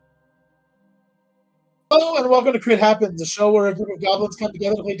Hello and welcome to Crit Happens, a show where a group of goblins come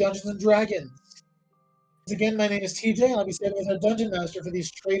together to play Dungeons and Dragons. Once again, my name is TJ, and I'll be standing as our dungeon master for these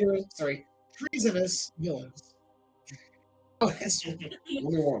treasonous villains. Oh, it's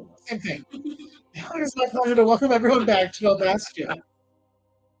same thing. Now it is my pleasure to welcome everyone back to El Bastion.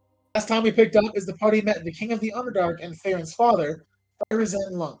 Last time we picked up is the party met the King of the Underdark and Theron's father,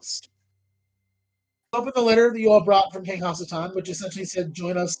 Firezen Lunks. Open the letter that you all brought from King Hasatan, which essentially said,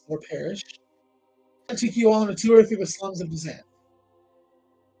 "Join us or perish," and took you all on a tour through the slums of Dazan.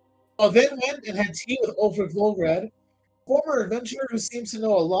 Then went and had tea with Ulfric Volgrad, former adventurer who seems to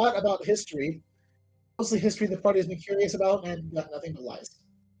know a lot about history, mostly history the party has been curious about and got nothing but lies.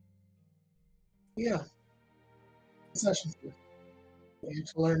 Yeah, sessions here. We have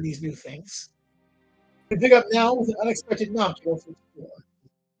to learn these new things. We pick up now with an unexpected knock at Ulfric's door.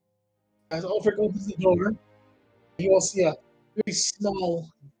 As Ulfric opens the door, you all see a very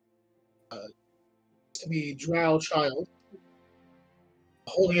small, to be drow child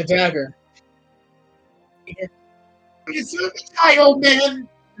holding a dagger. It's a child, man!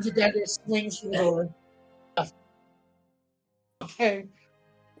 As a dagger swings through the door. Okay.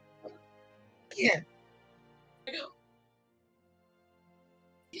 Yeah. I know.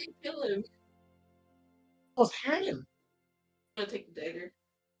 You can't kill him. Almost had him. I'm gonna take the dagger.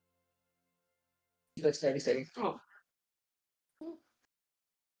 He looks steady. Oh.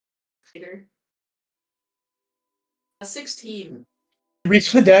 Later. A 16. You reach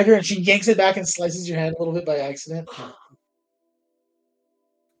for the dagger and she yanks it back and slices your hand a little bit by accident.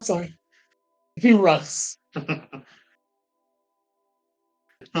 Sorry. He runs.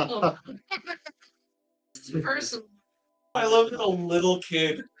 Oh. Person. I love that a little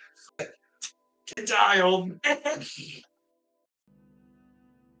kid. Child.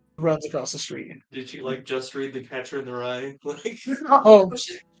 Runs across the street. Did she like just read The Catcher in the Rye? Like, Oh,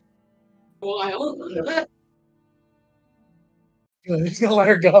 Wild. he's gonna let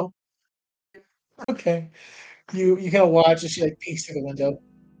her go. Okay. You kind of watch as she like peeks through the window.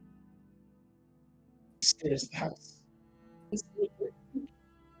 Stares at the house.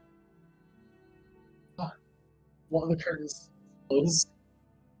 One of the curtains closes.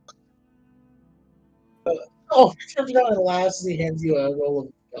 Oh, he turns around and laughs as he hands you a roll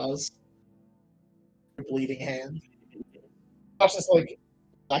of gauze. Your bleeding hand. Watch this like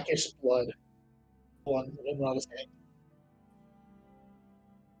blackish blood on his hand.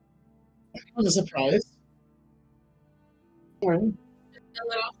 It was a surprise. Fine.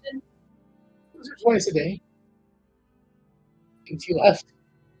 That often? Twice a day. Since you left.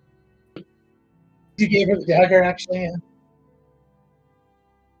 You gave her the dagger, actually. Yeah.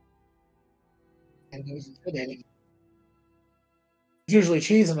 And it was intimidating. There's usually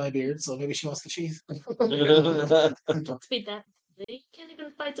cheese in my beard, so maybe she wants the cheese. To be that they can't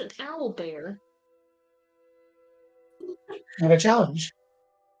even fight an owl bear. Not a challenge.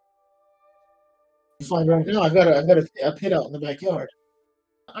 You find right now. I've got a pit out in the backyard.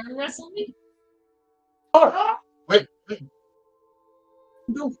 Arm wrestle me? Oh, wait.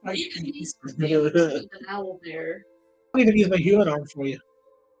 Don't fight You can me. use an owl bear. I'll even use my human arm for you.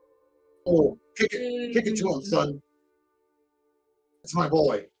 Oh, kick it to him, son. It's my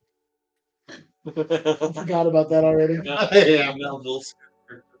boy. I forgot about that already. Yeah. Melville's.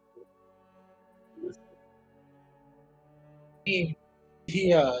 He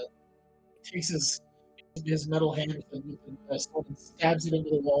takes his metal hand with the sword and stabs it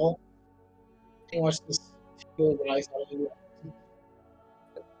into the wall. And watch this tear rise out of it.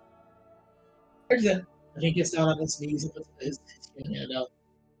 There's it. And he gets down on his knees and puts his hand out.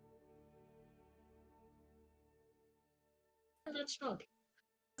 I'm not strong.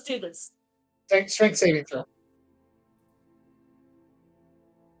 Let's do this. Strength saving throw.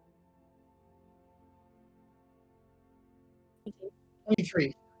 Okay.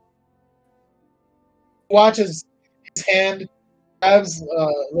 23. Watches his hand grabs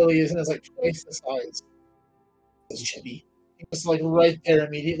Lily's and is like twice the size. It's chibi. He was like right there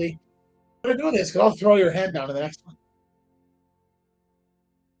immediately. I'm gonna do this because I'll throw your hand down to the next one.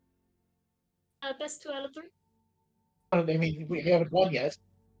 Best 2 out of 3. I mean, we haven't won yet.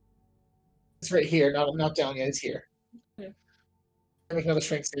 It's right here, not down yet. It's here. Okay. Make another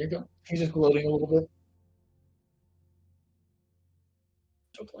strength saving throw. He's just gloating a little bit.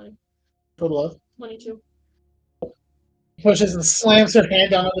 Total of 22. pushes and slams her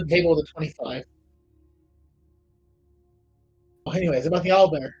hand down on the table with a 25. Well, anyways, about the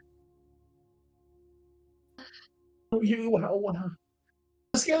owlbear. On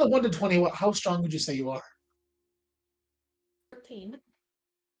a scale of 1 to 20, how strong would you say you are? 13.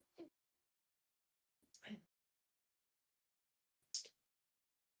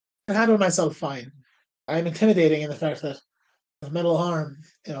 I handle myself fine. I'm intimidating in the fact that I have a metal arm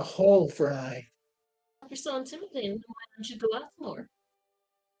and a hole for an eye. If you're so intimidating, then why don't you go out more?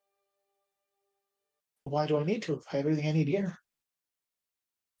 Why do I need to? I have everything I need here.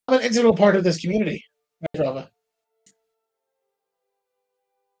 I'm an integral part of this community, right, Rava?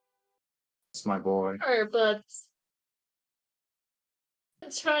 It's my boy. Sure, but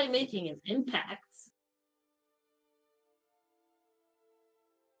let's try making an impact.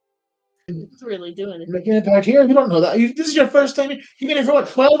 It's really doing it. Making an impact here? You don't know that. This is your first time. You've been here for what,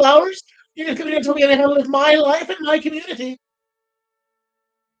 12 hours? You're just coming here to tell me how to live my life and my community.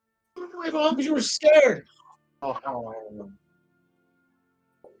 You went away home because you were scared. Oh, You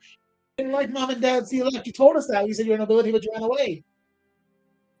didn't like mom and dad, so you left. You told us that. You said you were nobility, but you ran away.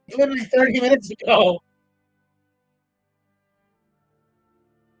 Literally 30 minutes ago.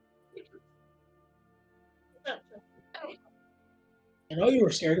 I know you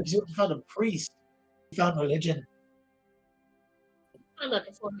were scared because you found a priest. You found religion. I'm not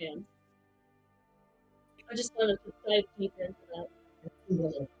beforehand. I just wanted to dive deeper into that.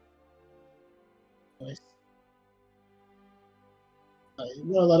 Nice.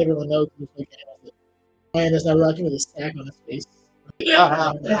 Not a lot of everyone knows. Ryan is now rocking with a stack on his face. It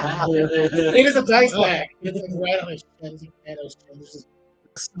is a dice stack. It's like right on his chin.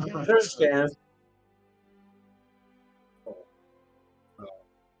 I understand.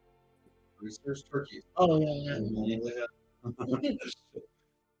 There's turkeys. Oh, yeah.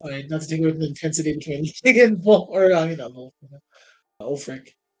 All right, not to take away from the intensity between League and Wolf, or, Wolf.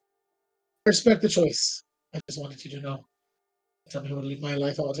 Ulfric. Respect the choice. I just wanted you to know. Tell me who to live my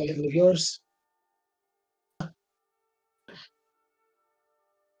life, I'll tell you to live yours.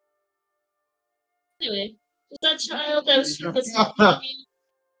 Anyway, was that child that was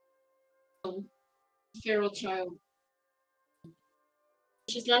feral child?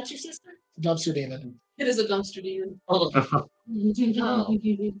 She's not your sister? Dumpster demon. It is a dumpster demon. Oh,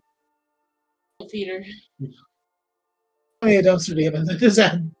 Peter. a dumpster demon. That is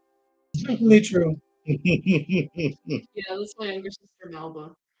definitely true. Yeah, that's my younger sister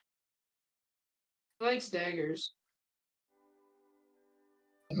Malva. She likes daggers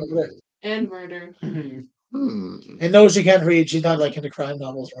and murder. And no, she can't read. She's not like into crime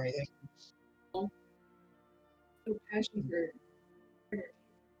novels or anything. No passion for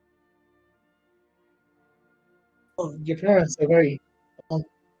Oh, your parents are very.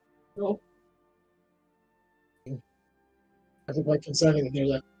 no. I think quite concerning that they're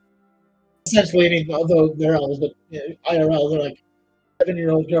like essentially. I mean, although they're elves, but IRL, they're like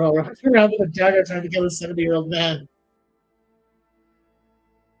 7-year-old girl running around with a dagger trying to kill a 70-year-old man.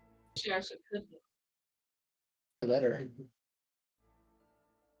 She actually could. Better.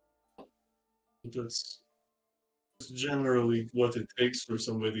 That's generally what it takes for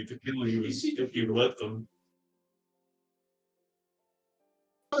somebody to kill you is if you let them.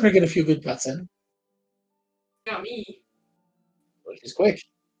 I'm gonna get a few good cuts in. Got me. But she's quick.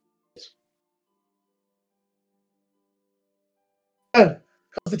 Oh,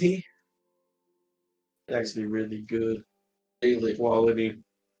 coffee tea. Actually, really good. Daily quality.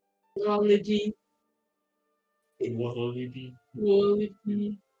 Quality. Quality.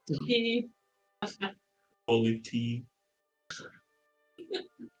 Quality. Quality.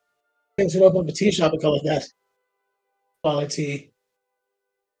 I should open up a tea shop and call it that. Quality.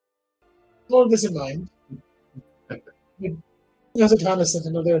 All of this in mind. There's a Thomas and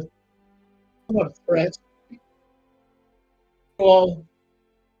another somewhat threat. All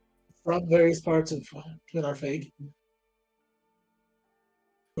from various parts of Twin Arfeg.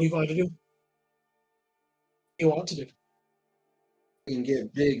 What are you going to do? What do you want to do? You can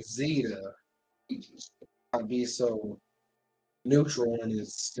get Big Z to not be so neutral in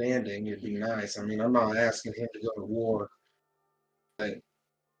his standing. It'd be nice. I mean, I'm not asking him to go to war, but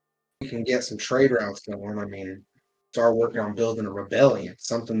we can get some trade routes going. I mean, start working on building a rebellion,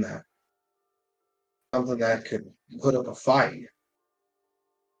 something that could put up a fight.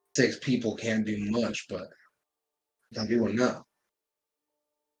 6 people can't do much, but can do enough.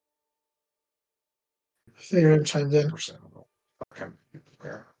 Theron chimes in. Okay.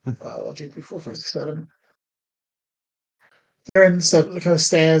 Yeah. I'll take before 57. Theron kind of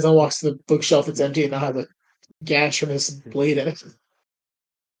stands and walks to the bookshelf that's empty and now has a gash from his blade in it.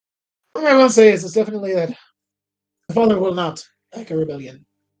 What I will say is it's definitely that the father will not back a rebellion.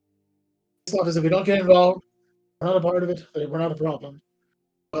 It's not as if we don't get involved, we're not a part of it, but we're not a problem.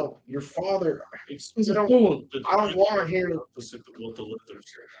 Well, your father, He's I a don't, fool. I don't want to hear. Opposite of what the letters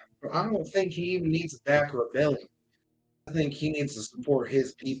say. I don't think he even needs to back a rebellion. I think he needs to support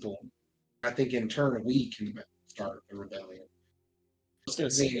his people. I think in turn we can start a rebellion. was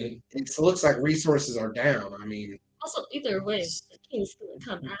gonna I say, mean, it looks like resources are down. I mean, Also, either way, the king's gonna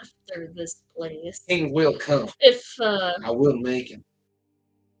come after this place. king will come. If I will make him.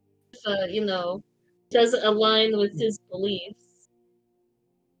 doesn't align with his beliefs.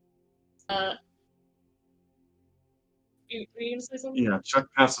 Were you gonna say something? yeah, Chuck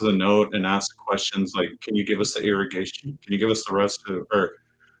passes a note and asks questions like, "Can you give us the irrigation? Can you give us the rest of or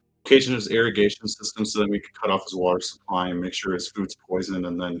location of his irrigation system so that we could cut off his water supply and make sure his food's poisoned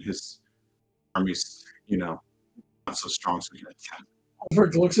and then his army's, not so strong so he can attack."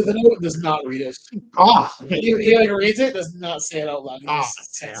 Albert looks at the note and does not read it. Ah, He like reads it, does not say it out loud. He Ah,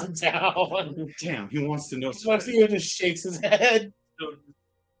 just sits him down. damn, he wants to know. He looks at you and just shakes his head.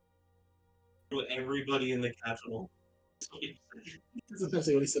 With everybody in the capital. That's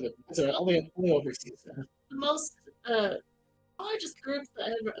essentially what he said. It's all right. Only overseas. The most largest groups that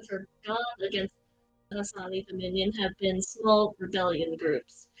have ever gone against the Hassani Dominion have been small rebellion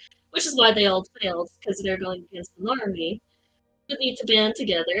groups, which is why they all failed, because they're going against an army. You need to band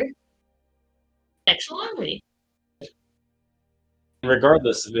together. Actual army.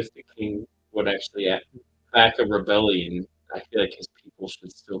 Regardless of if the king would actually back a rebellion, I feel like his people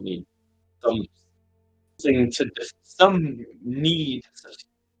should still need some need,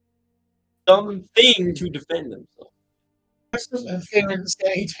 something to defend themselves. And Fairman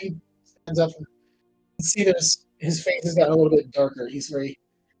stands up and you see his face has gotten a little bit darker. He's very.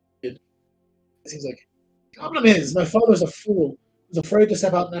 He's like, the problem is, my father's a fool. He's afraid to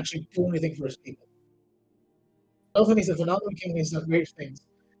step out and actually do anything for his people. Often he's a phenomenal king. He's done great things.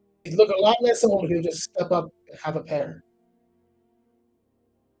 He'd look a lot less old if he would just step up and have a pair.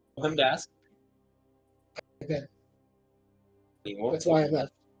 For him to ask Then anymore. that's why I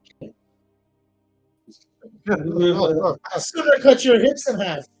left. Sooner cut your hips in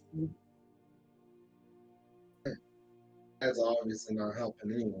half. That's obviously not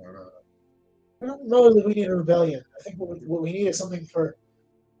helping anyone. I don't know that we need a rebellion. I think what we need is something for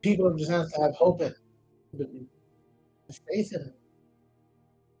people who just have to have hope in, faith in it.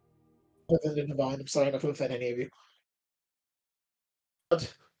 Other than the divine. I'm sorry not to offend any of you.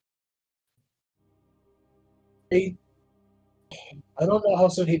 But I don't know how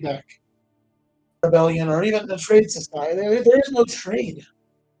soon he'd back rebellion or even the trade society. There is no trade.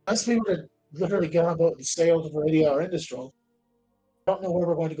 Unless we were to literally get on a boat and sail to Viridia or Industral, I don't know where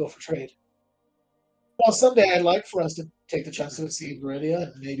we're going to go for trade. Well, someday I'd like for us to take the chance to see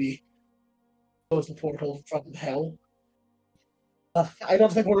Viridia and maybe close the portal from hell. I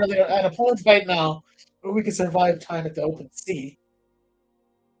don't think we're really at a point right now where we can survive time at the open sea.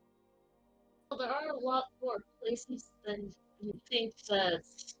 Well, there are a lot more places than you think that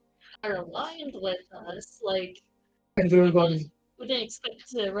are aligned with us. Like, And we were going, we didn't expect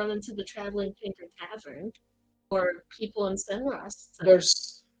to run into the Traveling Finger Tavern or people in Senros.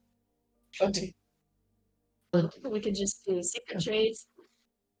 there's plenty. We could just do secret trades.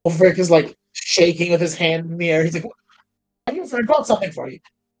 Ulfric is like shaking with his hand in the air. He's like, I your friend brought something for you.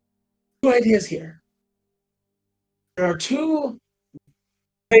 Two ideas here. There are two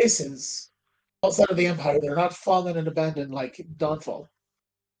places outside of the Empire that are not fallen and abandoned like Dawnfall.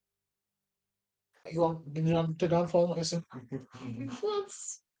 You want been on to Dawnfall, I assume?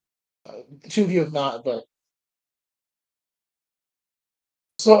 Once. The two of you have not, but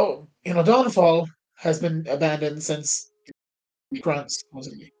so Dawnfall has been abandoned since Grunts,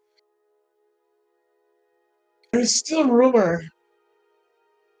 supposedly. There's still rumor.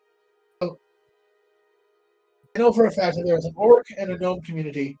 Oh, I know for a fact that there's an orc and a gnome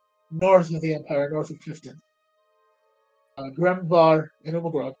community north of the Empire, north of Clifton. Gremvar and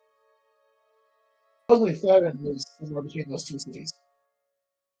Umogrod. Supposedly Theron lives somewhere between those two cities.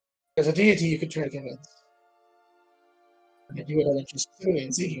 There's a deity you could try to convince. And if you would have interest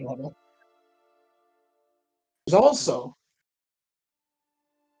in seeking level. There's also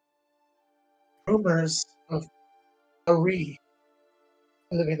rumors of Ari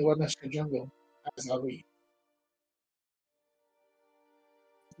living in the Western jungle as Ari.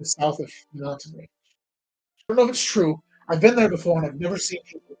 The south of the mountain range. I don't know if it's true. I've been there before and I've never seen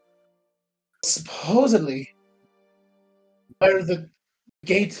people. Supposedly, where the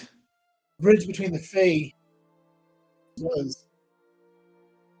gate bridge between the Fae was,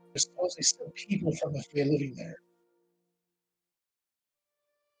 there's supposedly still people from the Fae living there.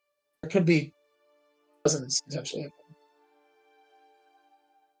 There could be dozens, potentially.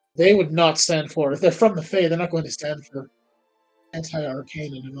 They would not stand for it. If they're from the Fae, they're not going to stand for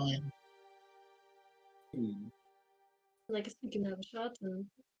anti-arcane and divine. And I guess we can have a shot and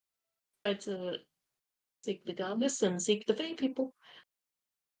try to seek the goddess and seek the Fae people.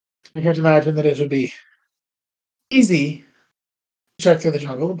 I can't imagine that it would be easy Check through the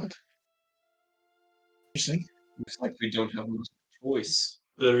jungle, but interesting. Looks like we don't have much choice.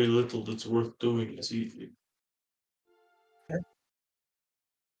 Very little that's worth doing this evening.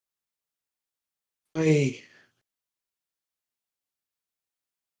 I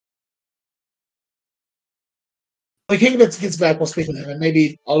the king gets back, we'll speak with him, and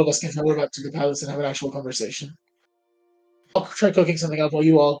maybe all of us can travel back to the palace and have an actual conversation. I'll try cooking something up while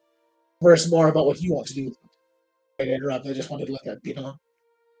you all converse more about what you want to do. I interrupt. I just wanted to let that be known.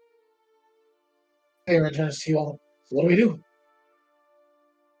 Aaron turns to you all. So what do we do?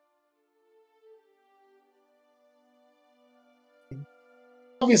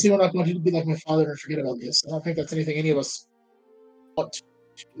 Obviously, we're not going to be like my father and forget about this. I don't think that's anything any of us want to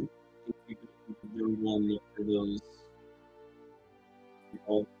do. We really want to look for those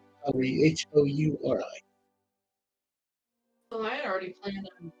people. Houri. Well, I had already planned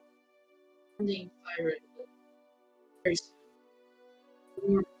on finding Pirate very soon.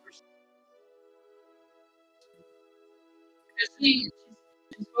 Because she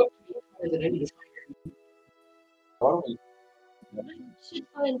spoke to me more than I need to find Why don't her. I should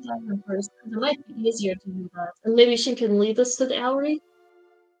find her first, because it might be easier to do that. And maybe she can lead us to the Owry?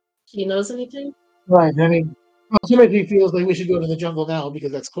 She knows anything? Right. I mean, Timothy feels like we should go to the jungle now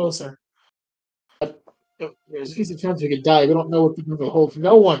because that's closer. But there's a decent chance we could die. We don't know what the jungle holds.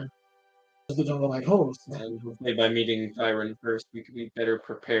 No one knows the jungle might hold. and hopefully by meeting Byron first, we could be better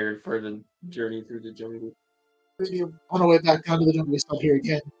prepared for the journey through the jungle. Maybe on our way back down to the jungle, we stop here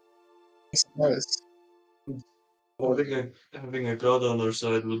again. Notice. Having a god on our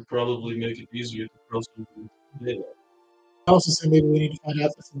side would probably make it easier to cross into daylight. I also say maybe we need to find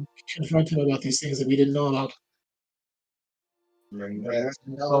out and confront him about these things that we didn't know about. I mean,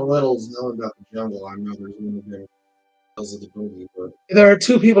 how little's known about the jungle. I know there's one of them tells of the boogie, but There are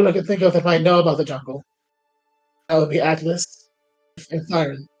two people I can think of that might know about the jungle. That would be Atlas and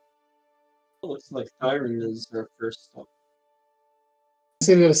Siren. It looks like Byron is our first stop. I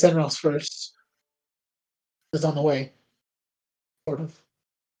say we go to Senros first. It's on the way. Sort of.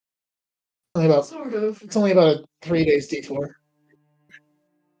 It's only about a 3 days detour.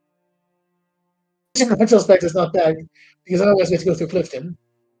 In retrospect, it's not bad because otherwise we have to go through Clifton.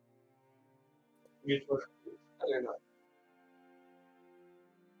 I don't know.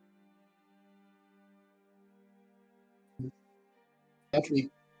 After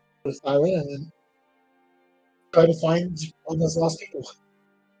we go to Siren and then try to find all those lost people.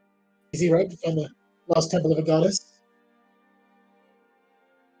 Easy, right? To find the lost temple of a goddess.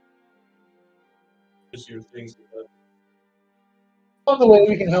 Just your things about On the way,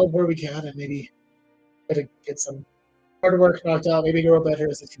 we can help where we can and maybe try to get some hard work knocked out, maybe grow better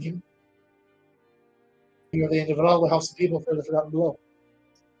as a team. Maybe at the end of it all, we'll help some people further forgotten below.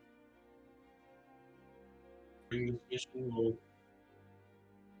 bring this mission will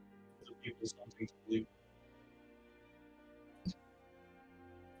give the people something to believe.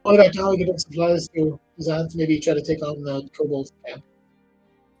 On the back down, we can bring supplies to Zan to maybe try to take on the kobold camp.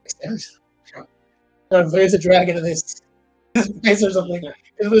 If there's a dragon in this place or something.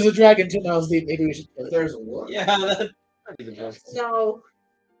 If there's a dragon 2 miles deep, maybe we should kill it. there's a what? Yeah, that'd be the best. No.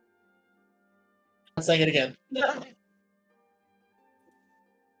 I'm saying it again.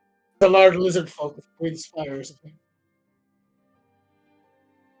 The large lizard folk with breathes fire or something.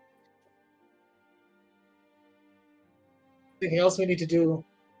 Anything else we need to do?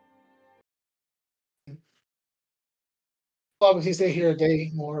 Obviously, stay here a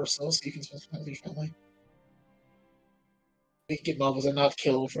day more or so you can spend time with your family. We can get marbles and not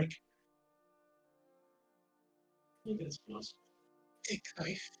kill Ulfric. I think it's possible. Take the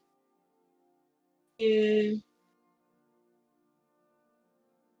knife. Yeah.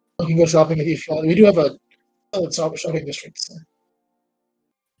 We can go shopping if you feel. We do have a shopping district. So.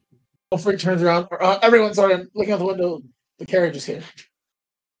 Ulfric turns around. Everyone's sorry, I'm looking out the window. The carriage is here.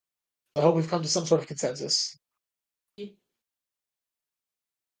 I hope we've come to some sort of consensus.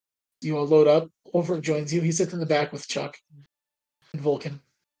 You all load up. Ulfric joins you. He sits in the back with Chuck and Vulcan.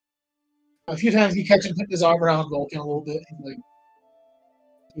 A few times you catch him putting his arm around Vulcan a little bit. He's like,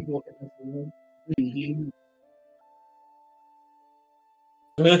 "Keep Vulcan up for a little."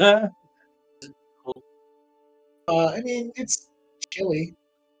 I mean, it's chilly.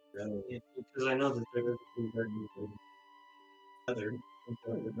 Because I know that they're everything together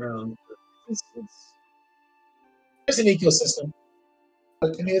on the ground. It's an ecosystem.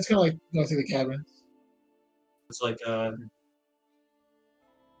 But, I mean, it's kind of like going through the cavern. It's like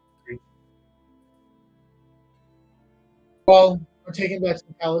Well, we're taken back to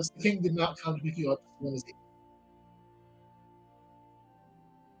the palace. The king did not come to pick you up. I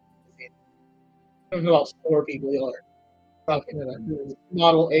don't know about 4 people. You are.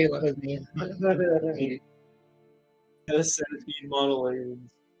 Model A letter name. Centipede model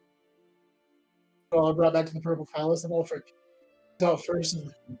aliens. All brought back to the Purple Palace, and Ulfric out first.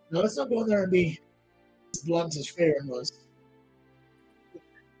 And no, let's not go in there and be as blunt as Farron was.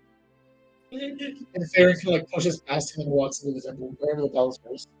 And Farron kind of like pushes past him and walks into the temple, wherever the bell's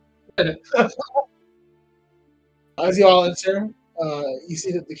first. As you all enter, you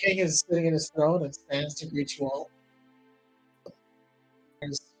see that the king is sitting in his throne and stands to greet you all.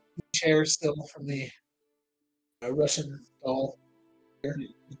 There's chairs still from the Russian doll here.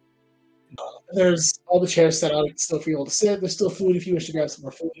 There's all the chairs set out still for you all to sit. There's still food if you wish to grab some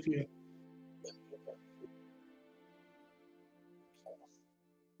more food.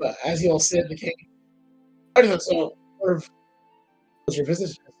 But as you all sit, the king. So, what was your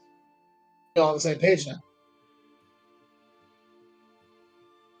visit? You're all on the same page now.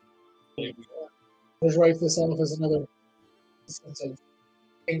 Let's write this off as another instance of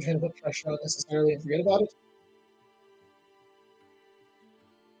being trying to put pressure on necessarily and forget about it.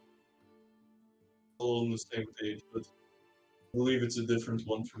 All on the same page, but I believe it's a different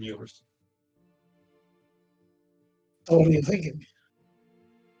one from yours. So what are you thinking?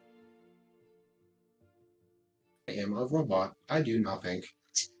 I am a robot. I do nothing.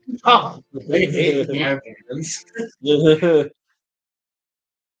 Oh, They hate my hands.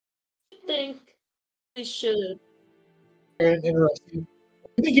 I think we should. Aaron interrupts you.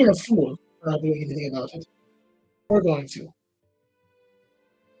 I think you're a fool for not doing anything about it. We're going to.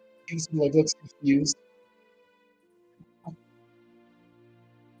 He's like looks confused.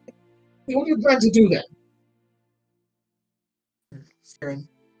 What do you plan to do then? Aaron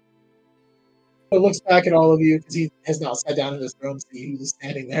looks back at all of you because he has now sat down in his throne, so he was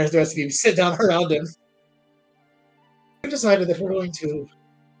standing there. As the rest of you sit down around him. We've decided that we're going to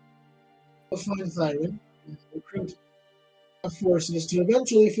find Thyron and recruit forces to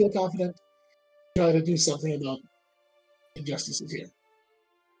eventually feel confident to try to do something about injustices here.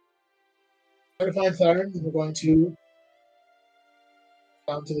 Try to find Thyron, and we're going to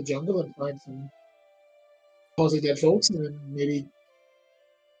down to the jungle and find some supposedly dead folks, and then maybe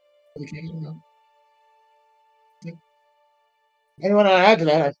the king. I don't know. Anyone want to add to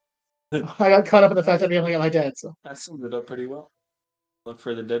that? I got caught up in the fact that I'm yelling at my dad. So That summed it up pretty well. Look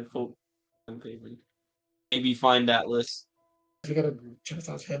for the dead folk. Maybe find Atlas. we gotta check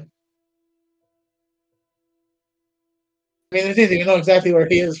out him. I mean, the thing is, you know exactly where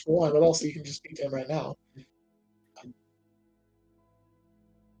he is for one, but also you can just speak to him right now.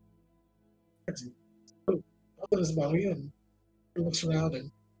 What is about you? And he looks around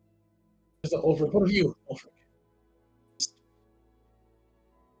and there's the Ulfric. What are you, Ulfric?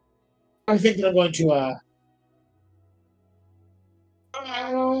 I think that I'm going to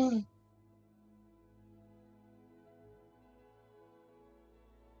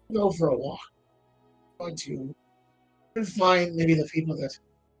go for a walk. I'm going to find maybe the people that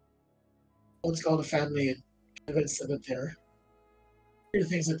once called a family and convince them that there are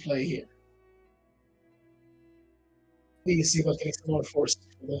things at play here. Maybe see about getting some more forces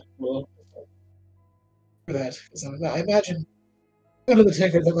for that. Because I imagine under the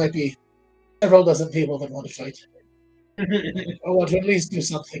Tinker there might be several dozen people that want to fight. I want to at least do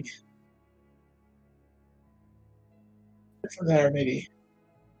something. From there, maybe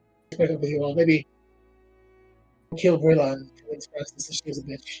pick up with you all. Maybe kill Brilla and convince Francis that she's a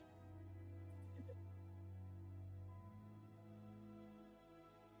bitch.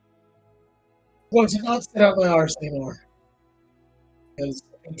 I'm going to not sit out my arse anymore. Because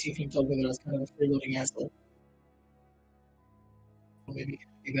I think Tiefling told me that I was kind of a freeloading asshole. Well, maybe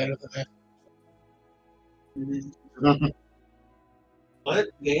be better than that. What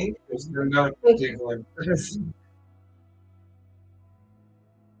name? They're not particular.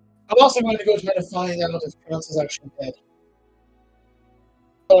 I'm also going to go try to find out if Krantz is actually dead.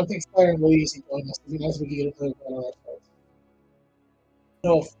 So I think Fire and Louise can join us. It'd be nice if we could get a little better at that.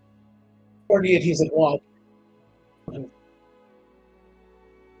 No, 4 deities at walk.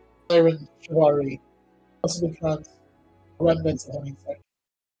 Siren, Shivari, possibly Krantz, remnants of having sex.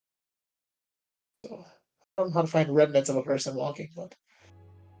 So, I don't know how to find remnants of a person walking, but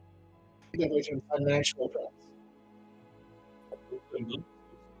I think we should find an actual Krantz.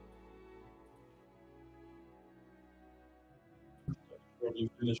 Probably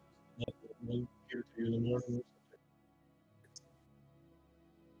finish here to you in the morning.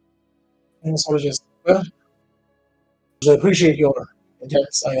 And so just, well, I appreciate your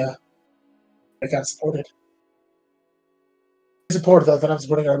intents. I can't support it. I support that I'm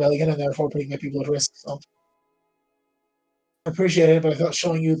supporting our rebellion and therefore putting my people at risk. So I appreciate it, but I thought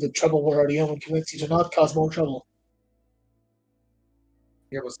showing you the trouble we're already in would convince you to not cause more trouble.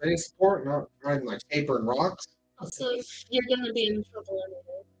 Give us any support, not trying like paper and rocks. Also, you're gonna be in trouble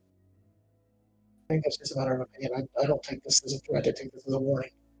anyway. I think that's just a matter of opinion. I don't take this as a threat. I take this as a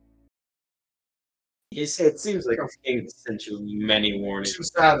warning. It seems like King sent you many warnings. Two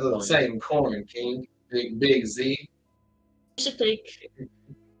sides of the same coin, King. Big Z. You should take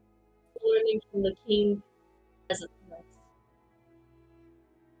warning from the king as a threat.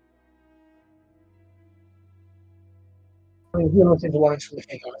 I mean, you don't take the warnings from the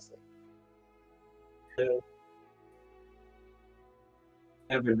king, honestly.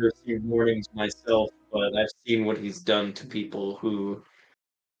 I haven't received warnings myself, but I've seen what he's done to people who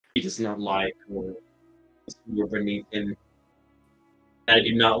he does not like or who are beneath him. I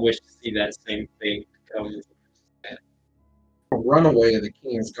do not wish to see that same fate come. A runaway of the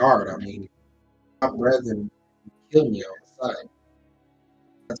King's Guard. I mean, my brethren kill me on the side.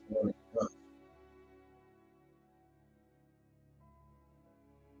 That's what it does.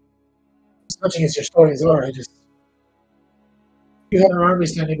 As much as your stories are, I just. If you had an army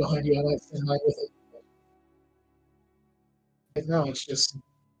standing behind you, I might stand line with it. But no, it's just.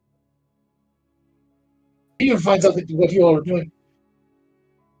 He even finds out that what you all are doing.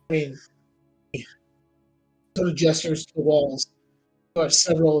 I mean, sort of gestures to the walls. There are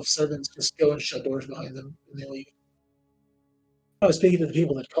several of servants just go and shut doors behind them, and they leave. I was speaking to the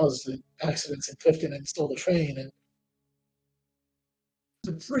people that caused the accidents in Clifton and stole the train, and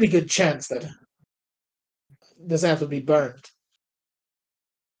there's a pretty good chance that this app would be burned.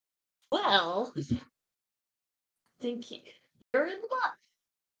 Well, I think you're in luck.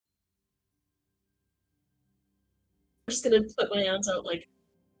 I'm just gonna put my arms out like,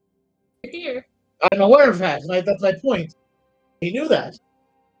 you're here. I'm aware of that, and that's my point. He knew that.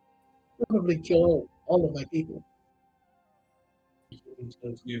 Probably kill all of my people. It's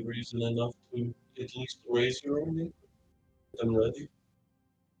going to be reason enough to at least raise your army. I'm ready.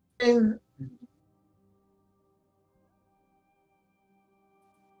 And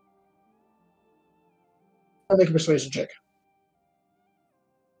I'll make a persuasion check.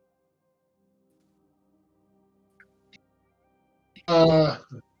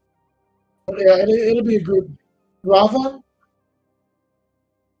 Yeah, it'll be a group. Rava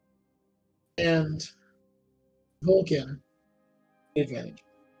and Vulcan advantage.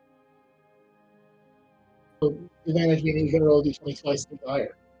 So the advantage meaning you can roll d20 twice to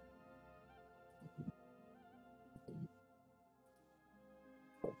higher.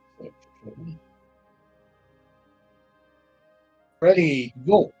 Ready,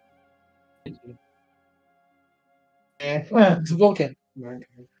 go. And to Vulcan.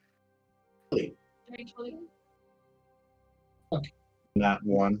 320. Not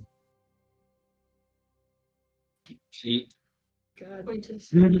one. Cheat. God.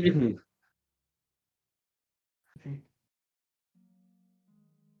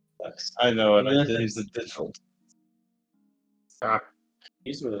 I know it. I did use the digital.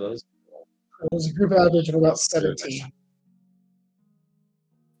 He's one of those. It was a group average of about 17.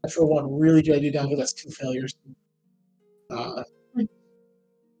 Natural one really dragged you down, but that's 2 failures.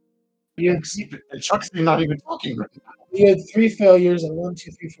 Chuck's not even talking right now. You had 3 failures and 1,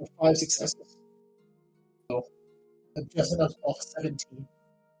 2, 3, 4, 5 successes. So just enough off 17.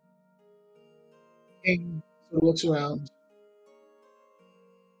 King sort of looks around.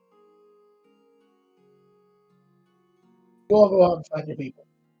 You all go out and find your people.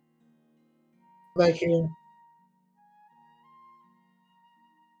 Back here.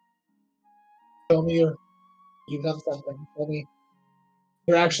 Tell me you've done something. Tell me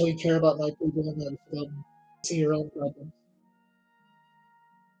you actually care about my people and not for them. See your own problems.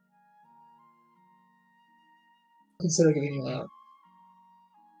 Consider giving you out.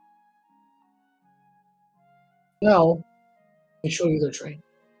 Now, they show you their train.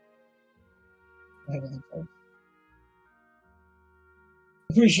 I have nothing for it.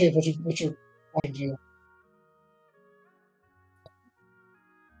 Appreciate what you're wanting to do.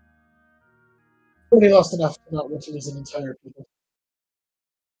 Nobody lost enough to not want to lose an entire people.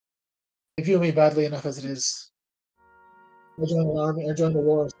 They view me badly enough as it is. I joined an army, I joined the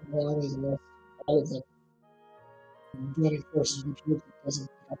war, so my armies and lost all of them. Joining forces with troops that doesn't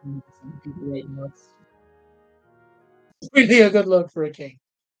happen with some people right now. It's really a good look for a king.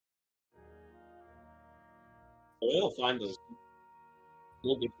 We'll find those.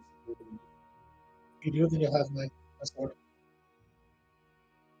 We'll be. If you do, then you'll have my sword.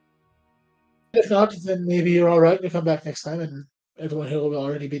 If not, then maybe you're alright to come back next time and everyone here will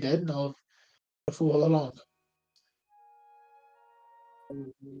already be dead and I'll fool along.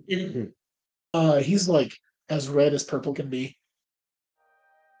 He's like as red as purple can be.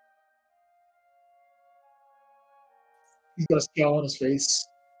 He's got a scowl on his face.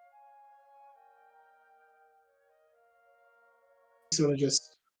 He sort of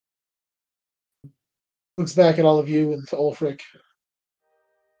just looks back at all of you and to Ulfric.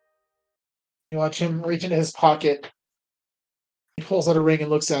 You watch him reach into his pocket. He pulls out a ring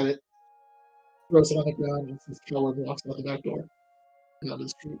and looks at it, throws it on the ground, and says, "Coward," and walks out the back door down the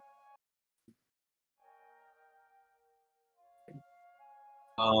street.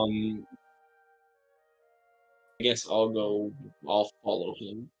 I guess I'll follow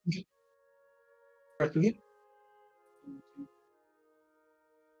him. Correct with you?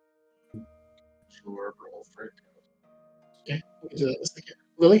 Sure, Ulfric. Okay, we'll get to that in a second.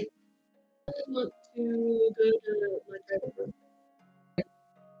 Lily? I want to go to my driver.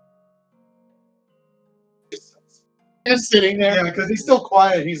 Just sitting there. Yeah, because he's still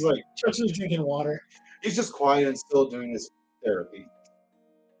quiet. He's like, Churchill's drinking water. he's just quiet and still doing his therapy.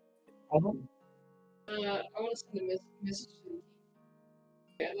 I want to send a message to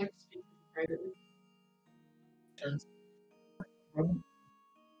the I'd like to speak to him privately. Turns.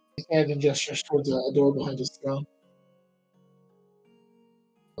 His hand and gestures towards a door behind his throne.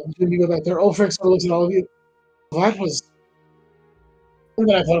 When you go back there, Ulfric sort of looks at all of you. Well, that was more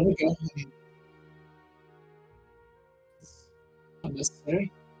than I thought it would go. I mean, it's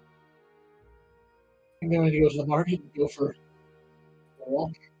unnecessary. I'm going to go to the market and go for a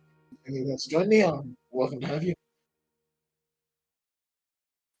walk. Anyone wants to join me? I'm welcome to have you.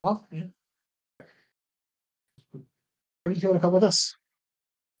 Oh, yeah. Where do you want to come with us?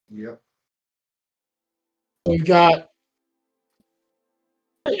 Yep. We've got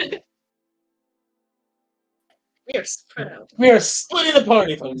We are spread out. we are splitting the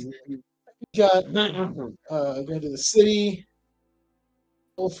party, folks. We've got going to the city,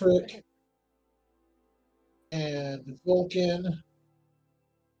 Ulfric, and Vulcan,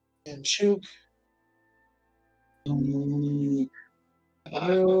 and Chuk, Moon,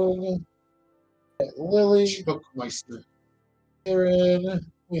 Lily, Meister.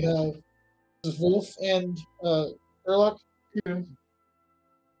 Aaron. We have Wolf and Erlock.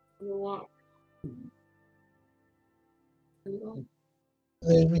 Walk.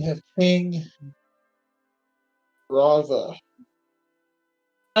 Then we have King, Rava.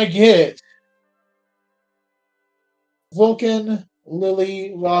 I get Vulcan,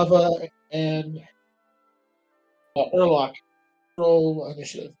 Lily, Rava, and Erlock. Roll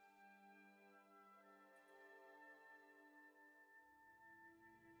initiative.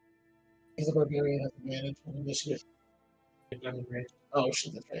 He's a barbarian, has advantage on initiative. Oh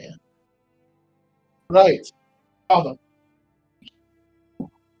shit, that's right. Yeah. Right. Rava,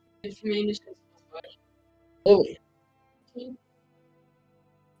 It's for initiative. Lily.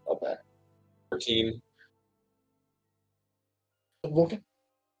 Okay. 14. Vulcan.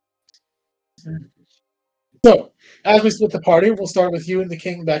 So, as we split the party, we'll start with you and the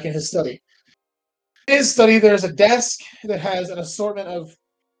king back in his study. In his study, there's a desk that has an assortment of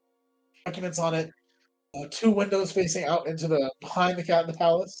documents on it, two windows facing out into the behind the cat in the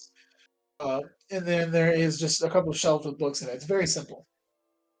palace, and then there is just a couple of shelves with books in it. It's very simple.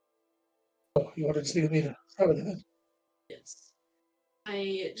 Oh, you wanted to speak with me to start with it then? Yes.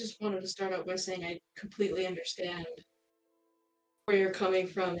 I just wanted to start out by saying I completely understand where you're coming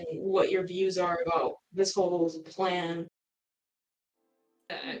from and what your views are about this whole plan.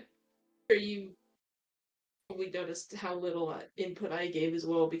 Sure you probably noticed how little input I gave as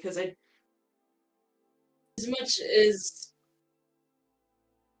well, because as much as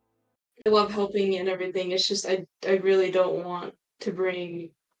I love helping and everything, it's just I really don't want to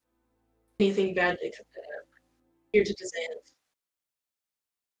bring anything bad here to Dizanth.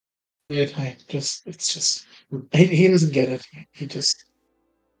 It's just, he doesn't get it. He just,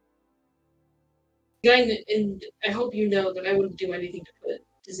 And I hope you know that I wouldn't do anything to put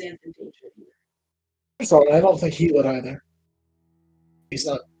Dizanth in danger either. sorry, I don't think he would either. He's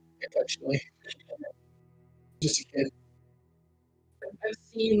not intentionally. Just a kid. I've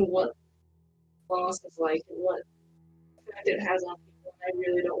seen what loss is like and what effect it has on people, and I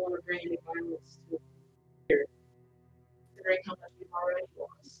really don't want to bring any violence to here, considering how much we've already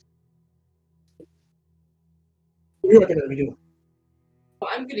lost. What are you recommending we do? Well,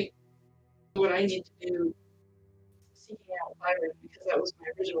 I'm gonna do what I need to do, seeking out Byron, because that was my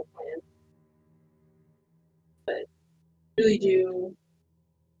original plan. But I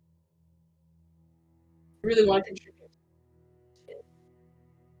really want to contribute to it.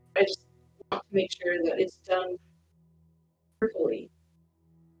 I just want to make sure that it's done carefully.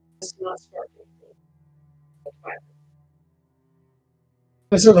 It's not spark anything.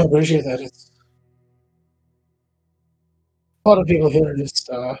 I certainly appreciate that. It's a lot of people here are just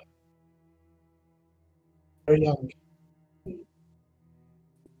very young.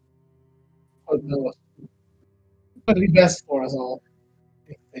 would know what's going to be best for us all.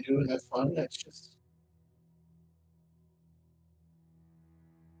 If they do, that's fun. That's just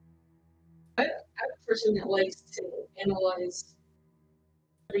I'm a person that likes to analyze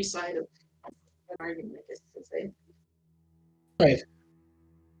every side of an argument, I guess to say. right.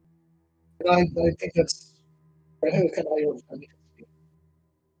 And I think that's kind of how you're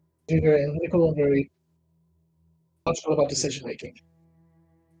very analytical and very thoughtful about decision making.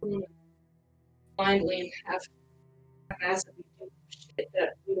 Blindly have massively do shit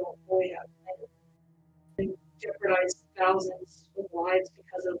that we don't fully have planned and jeopardize thousands of lives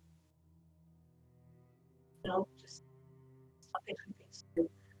because of, just something I think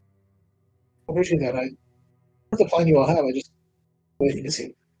stupid. I appreciate that. The plan you all have. I just waiting to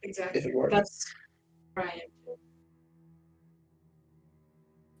see Exactly. if it works. That's where I am too.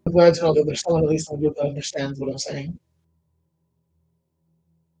 I'm glad to know that there's someone at least in the group that understands what I'm saying.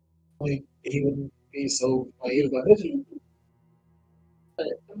 Like he wouldn't be so naive about it. But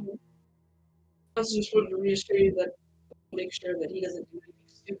I also just wanted to reassure you that make sure that he doesn't do anything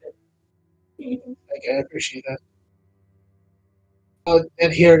stupid. Like I appreciate that.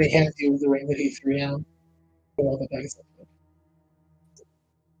 And he already handed you the ring that he threw down. All the bags.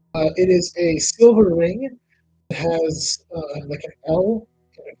 It is a silver ring. It has like an L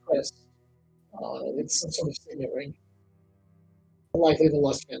and a crest. It's some sort of signet ring. Likely the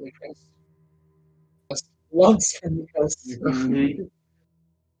Lust family crest. Lust family crest. Mhm.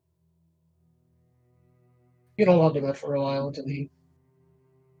 You don't hold that for a while until he.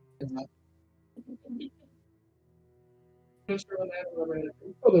 I'm sure when I remember it.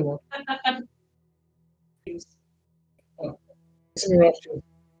 Probably won't. Please. It's in your off to.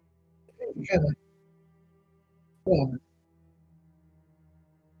 Kind of. Well, in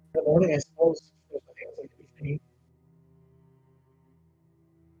the morning, I suppose. There's nothing else I can be thinking.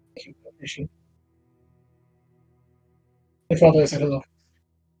 Thank you. I appreciate it. My father said hello.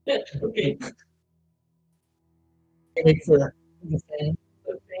 Okay. Thank you for the fan.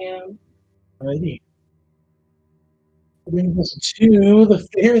 So, Sam, Alrighty. Brings us to the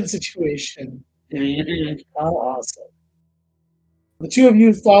Farron situation. Mhm. How awesome. The two of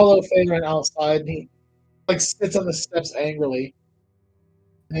you follow Farron outside, and he sits on the steps angrily.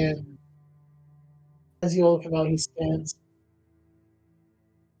 And as you all come out, he stands.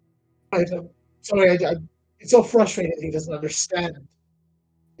 I'm sorry, it's so frustrating that he doesn't understand what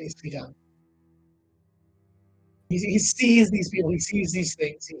needs to be done. He sees these people, he sees these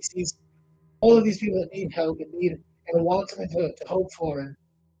things, he sees all of these people that need help and need and want something to hope for and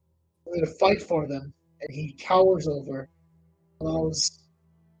something to fight for them, and he cowers over, allows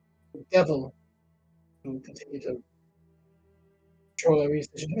the devil to continue to control every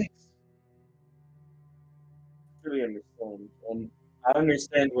decision he makes. Really understand. And I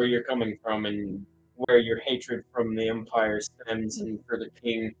understand where you're coming from and where your hatred from the Empire stems and for the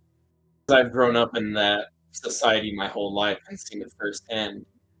king. 'Cause I've grown up in that society my whole life and seen it firsthand.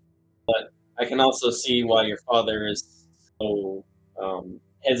 But I can also see why your father is so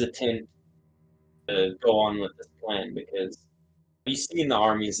hesitant to go on with this plan because you've seen the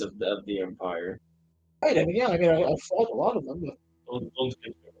armies of the Empire. Right, I mean, yeah, I fought a lot of them, but Don't get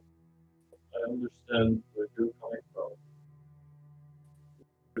me wrong. I understand where you're coming from.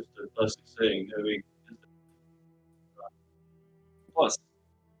 There's the classic saying, having Plus,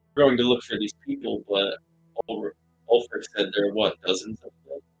 we're going to look for these people, but Ulfric said there are what, dozens of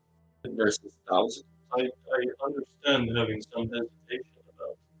them versus thousands. I understand having some hesitation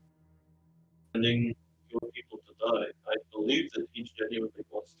about sending your people to die. I believe that he genuinely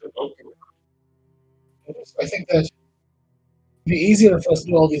wants to help you. I think that it'd be easier for us to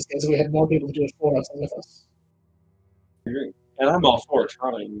do all these things if we had more people to do it for us and with us. And I'm all for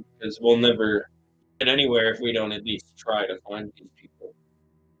trying, because we'll never get anywhere if we don't at least try to find these people.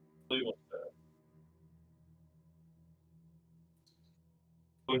 Believe with that.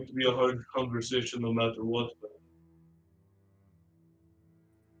 It's going to be a hard conversation no matter what. But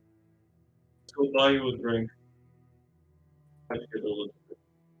let's go buy you a drink. I feel a little bit.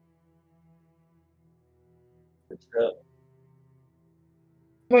 It's,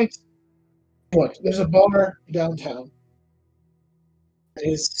 Right. What? There's a bar downtown.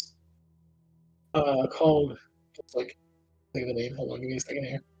 It's called just think of the name. Hold on, give me a second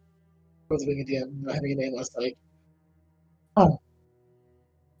here. I was being a DM, not having a name last night. Oh,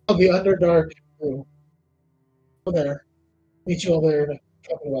 the Underdark Brew. Go there. Meet you all there in a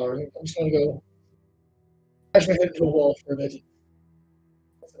couple of hours. I'm just gonna go crash my head into a wall for a bit.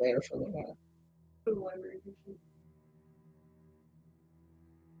 That's an air for a little while.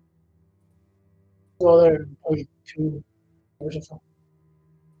 Well, there in probably 2 hours or so.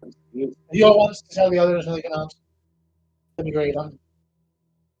 If you all want to tell the others when they come out, that'd be great.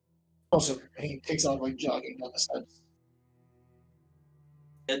 Also, he takes off like jogging down the steps.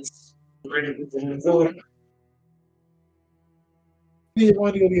 It's So, you're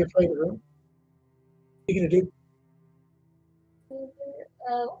going to go to your private room. What are you gonna do?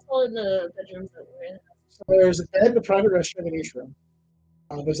 What's all in the bedrooms that we're in? So there's a bed, a private restroom in each room.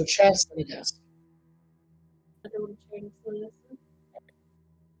 There's a chest and a desk. Like a little chair next to this.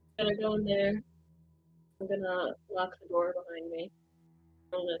 Gonna go in there. I'm gonna lock the door behind me.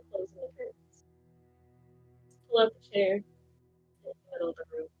 I'm gonna close the curtains. Pull out the chair in the middle of the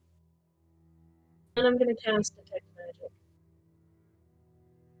room. And I'm gonna cast Detect Magic.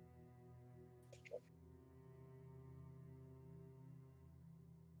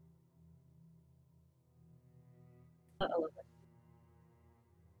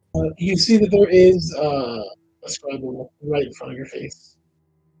 You see that there is a scribble right in front of your face.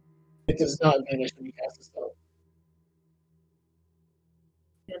 It does not vanish when you cast a spell.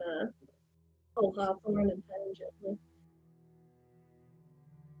 Gonna pull Hawthorne and pet him gently.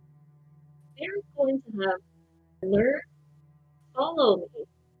 They're going to have the nerve follow me.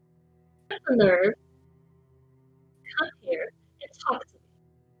 Have the nerve come here and talk to me.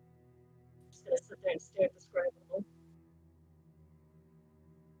 I'm just gonna sit there and stare at the scribble.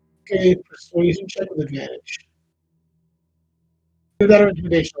 Okay, persuasion check with advantage. Do that or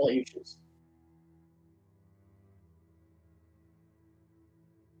intimidation, I'll let you choose.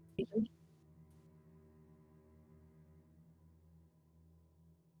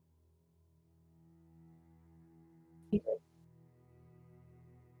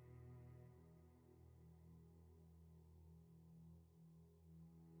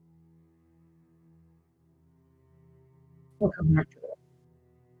 We'll come back to that.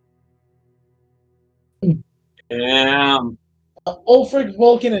 damn. Ulfric,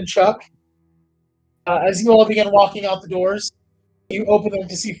 Vulcan, and Chuck, as you all begin walking out the doors, you open them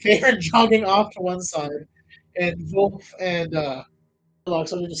to see Farron jogging off to one side, and Wolf and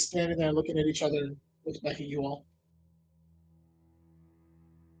Lox are just standing there looking at each other and looks back at you all.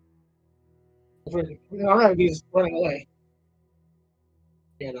 Ulfric, all right, he's running away.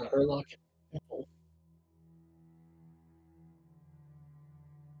 And Erlock and Wolf.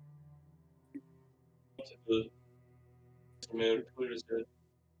 The man to clear his head.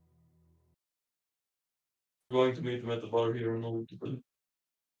 We're going to meet him at the bar here in the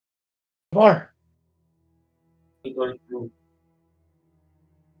Bar. dark room.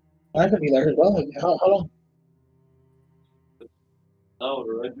 I could be there as well. How long? Now,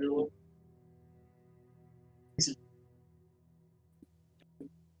 right here, look.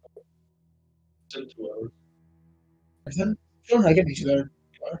 2 hours. Sure, I can meet you there.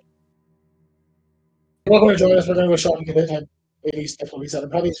 You're welcome to join us. We're going to go shopping at bedtime. Maybe that's what we said. I'm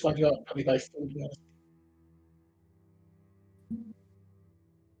probably just finding out. Probably by food, to be honest.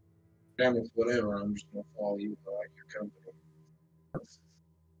 Damn it, whatever. I'm just gonna follow you. I like your company.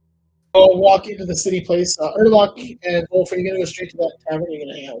 I'll walk into the city place. Erlock and Wolf, are you going to go straight to that tavern? Or are you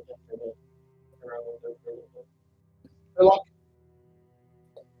going to hang out with them for a bit? Erlock?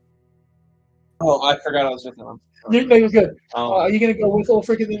 Oh, I forgot I was with him. No, you're good. Um, Are you going to go with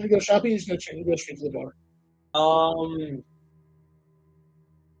Ulfric and then go shopping? Or are you just going to go straight to the bar?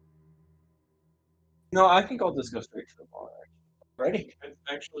 no, I think I'll just go straight to the bar. Ready?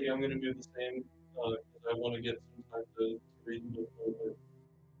 Actually, I'm going to do the same because I want to get some time to read the book.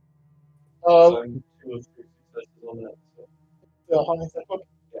 I'm 2 of 3 successes on that. So. The Haunting book?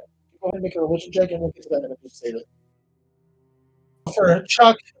 Yeah. Go ahead and make a religion check and we'll get to that in just save it. For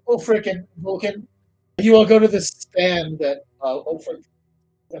Chuck, Ulfric, and Vulcan, you all go to this stand that Ulfric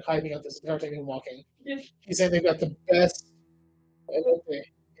is hiding out this entire time and walking. He's saying they've got the best.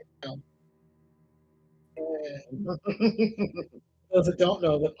 Those that don't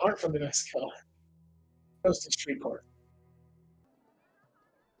know that aren't from New Mexico, goes to street court.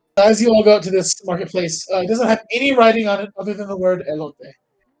 As you all go out to this marketplace, it doesn't have any writing on it other than the word elote.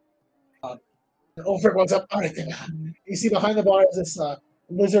 Ulfric walks up, all right, you see behind the bar is this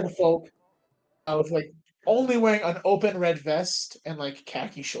lizard folk with like only wearing an open red vest and like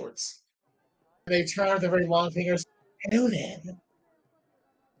khaki shorts. And they turn with their very long fingers. Hello then.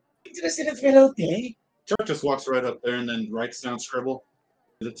 Interested in elote? Chuck just walks right up there and then writes down scribble,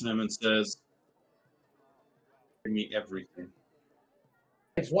 gives it to him and says, "Give me everything."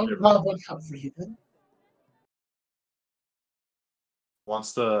 It's one cup for you then.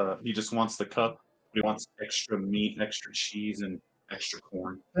 He just wants the cup. He wants extra meat, extra cheese, and extra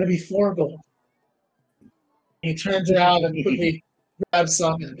corn. That'd be 4 gold. He turns around and quickly grabs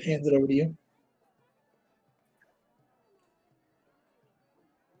some and hands it over to you.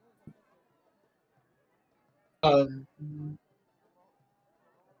 Um,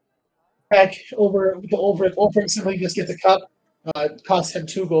 Heck, over simply just get the cup. It costs him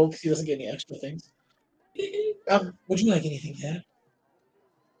 2 gold because he doesn't get any extra things. Would you like anything, Dad?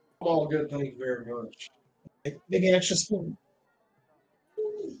 All good, thank you very much. Maybe an extra spoon.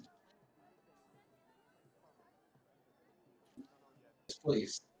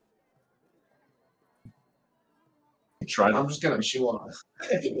 Please. Try I'm them. just gonna chew on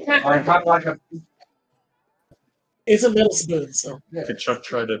it. I got like a It's a metal spoon, so yeah, Could Chuck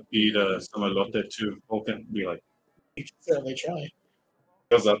try to feed some elote to Vulcan? Be like, you can certainly try.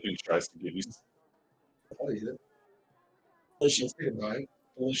 goes up and tries to give you. I'll eat it. Delicious, Goodbye.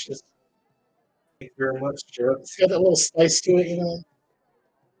 delicious. Thank you very much, Chuck. It's got that little spice to it, you know.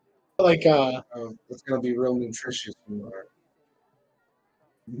 Like It's gonna be real nutritious in our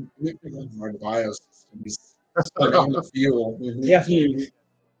biosystems. Like on the fuel. yeah, he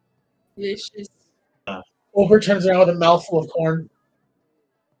Delicious. over turns around with a mouthful of corn.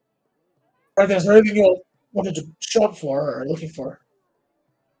 Right, there's anything you wanted to shop for or looking for.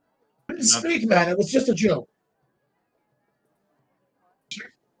 Speak, man. It was just a joke.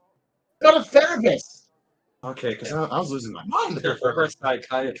 Not a therapist. Okay, because I was losing my mind there for For a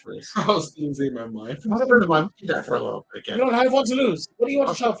psychiatrist. I was losing my mind. I was losing my mind there for a little bit. You Again. don't have one to lose. What do you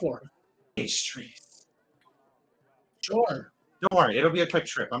want to shop for? Pastries. Sure. Don't worry, it'll be a quick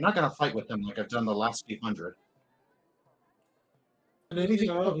trip. I'm not gonna fight with them like I've done the last few hundred. And anything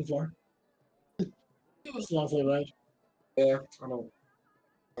you're looking for. It was lovely, right? Yeah,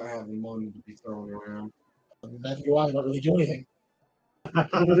 I have money to be throwing around. Neither do I. I don't really do anything.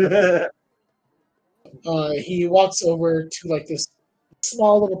 He walks over to like this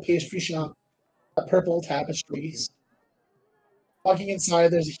small little pastry shop, purple tapestries. Walking inside,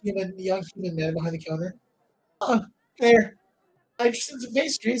 there's a young human man behind the counter. There. I'm interested in some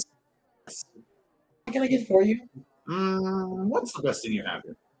pastries. What can I get for you? What's the best thing you have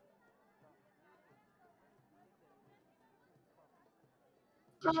here?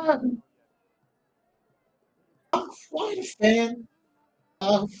 I'm quite a fan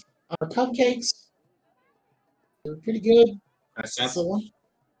of our cupcakes. They're pretty good. Can I sample one?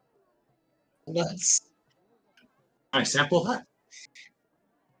 Nuts. Can I sample that?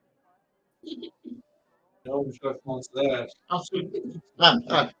 No Chuck wants that.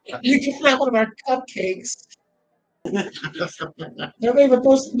 You can have one of our cupcakes. They're made with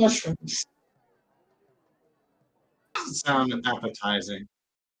roasted mushrooms. Doesn't sound appetizing.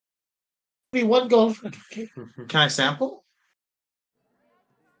 Be 1 gold for a cupcake. Can I sample?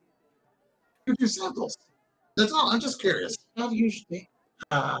 You do samples. That's all. I'm just curious. Not usually.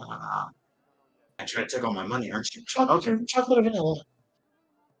 I try to take all my money, aren't you? Chocolate or vanilla.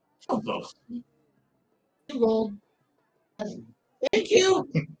 Oh, both. 2 gold. Thank you.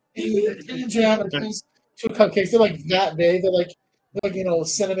 And you have these 2 cupcakes. They're like that big. They're like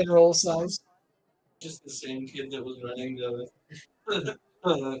cinnamon roll size. Just the same kid that was running the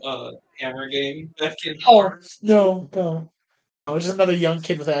hammer game back in. Oh no. No, it's just another young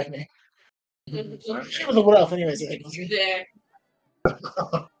kid with acne. She was a what else, anyways? I think. There.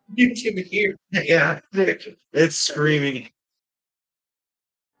 You came in here. Yeah, it's screaming.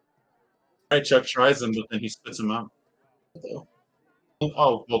 Right, Chuck tries them, but then he spits them out.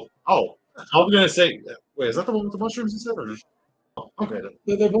 Oh, well, I was gonna say, wait, is that the one with the mushrooms you said, or? Oh, okay.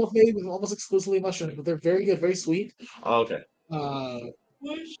 They're both made with almost exclusively mushrooms, but they're very good, very sweet. Oh, okay. I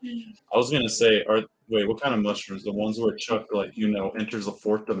was gonna say, wait, what kind of mushrooms? The ones where Chuck, enters the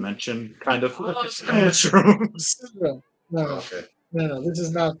 4th dimension, kind of mushrooms. No, Okay. no. This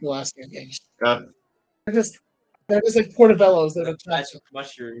is not the last game. Got it. They're just like portobellos that are That's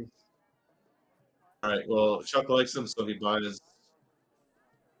mushrooms. All right. Well, Chuck likes them, so he buys.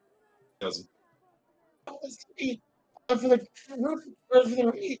 Doesn't. For the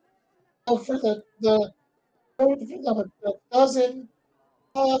dozen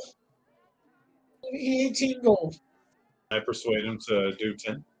of 18 gold. I persuade him to do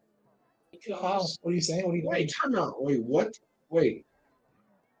 10. Wow, what are you saying? What are you Wait, time out. Wait, what? Wait.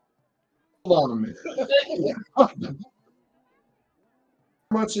 Hold on a minute. How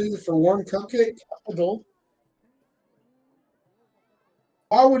much is it for 1 cupcake? Gold?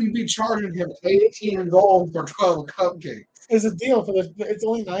 Why would you be charging him 18 gold for 12 cupcakes? It's a deal for it's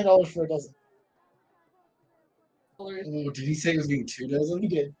only $9 for a dozen. Oh, did he say he was getting 2 dozen? He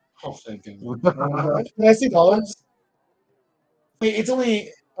did. Oh, thank you. Did I say dollars? Wait, it's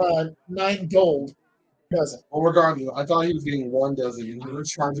only 9 gold a dozen. Well, regardless, I thought he was getting 1 dozen and he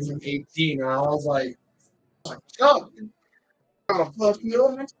was charging him 18, and I was like, oh, you gotta fuck me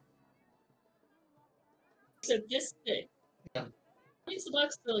over. So this big. Yeah. These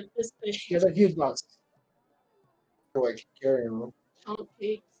boxes are like this big. He has a huge box. Like, carry on. Oh,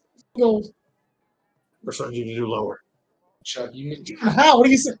 pigs. Go. Or something you need to do lower. Chuck, you need to How? What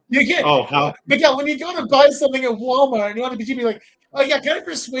do you say? You get. Oh, how? Miguel, when you go to buy something at Walmart and you want to be like, oh yeah, can I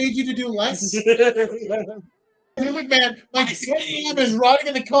persuade you to do less? Hey, look, man, my mom is rotting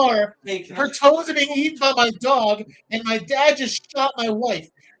in the car. Her toes are being eaten by my dog, and my dad just shot my wife.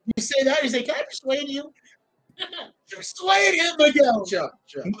 You say that? You say, can I persuade you? Persuade him, Miguel. Chuck.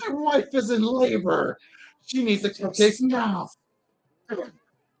 My wife is in labor. She needs the cupcakes now.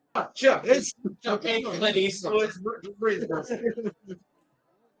 Chuck, It's okay, listen,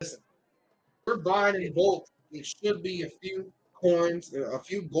 we're buying in bulk. It should be a few coins, a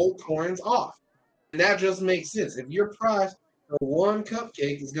few gold coins off. And that just makes sense. If your price for one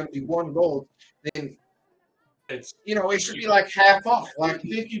cupcake is going to be 1 gold, then It's it should be like half off, like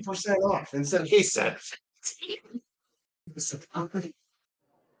 50% off. Instead, he said. He said.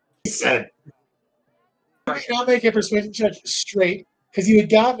 I'll make a persuasion check straight because you had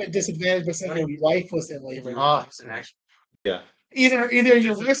gotten a disadvantage by saying your wife was in labor. Yeah. Either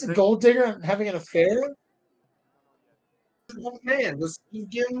your wife's a gold digger and having an affair. man, just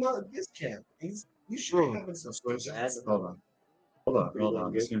give him a discount. You should have some Hold on.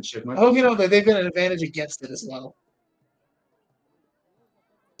 I'm just gonna check my. I hope you know that they've been an advantage against it as well.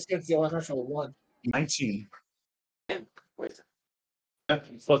 It's against the unnatural one. 19. Wait.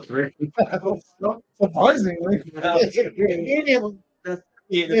 +3. Surprisingly. It's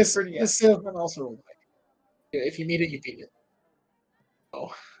This salesman also rolled high. If you meet it, you beat it.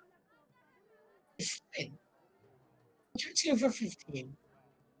 Oh. Fine. 2 for 15.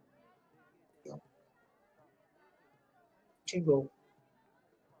 Jingle.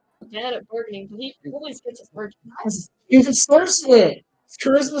 Bad at bargaining, but he always gets his bargain. You can source it.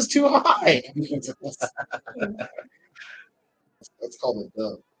 Charisma's too high. That's called a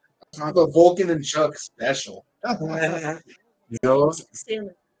dub. It's a Vulcan and Chuck special. You know,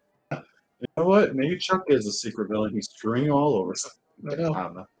 Stanley. you know what? Maybe Chuck is a secret villain. He's screwing you all over. I know. I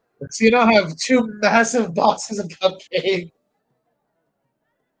don't know. So you now have 2 massive boxes of cupcake.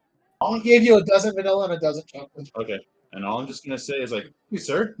 I gave you a dozen vanilla and a dozen chocolate. Okay. And all I'm just gonna say is like, hey,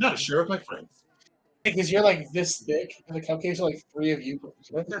 sir, not a share with my friends. Because you're like this thick, and the cupcakes are like 3 of you.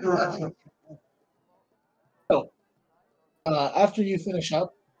 So, after you finish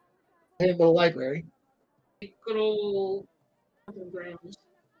up, head to the library. Good old grounds.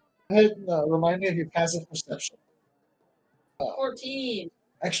 Go ahead and remind me of your passive perception. 14.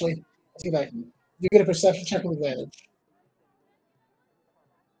 Actually, let's see that. You get a perception check with advantage.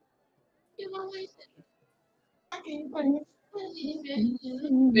 Wait,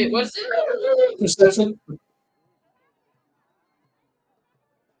 what's it? Perception.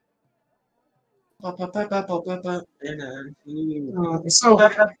 So,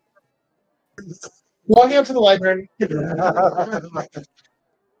 walking up to the library.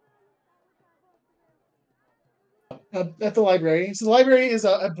 At the library. So the library is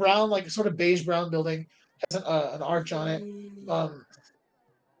a brown, like sort of beige brown building. Has an arch on it.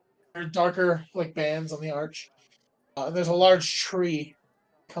 There are darker like bands on the arch. And there's a large tree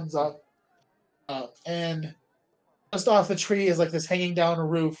comes up. And just off the tree is like this hanging down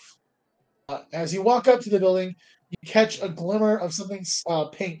roof. As you walk up to the building, you catch a glimmer of something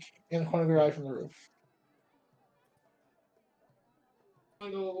pink in the corner of your eye from the roof.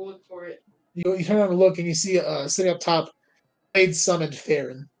 I'm gonna go look for it. You turn around and look, and you see sitting up top, Blade summoned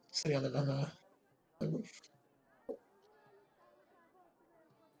Farron sitting on the roof.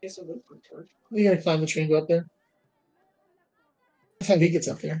 You gotta climb the tree and go up there. That's how he gets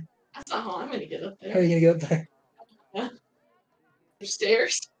up there. That's not how I'm gonna get up How are there. you gonna get up there?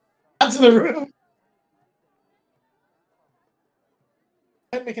 Stairs. Onto the roof. Go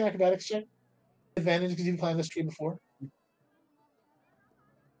ahead and make an acrobatics check. Advantage because you've climbed this tree before.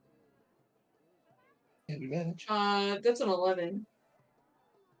 You have advantage. That's an 11.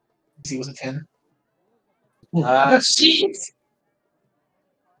 See, it was a 10. Jeez.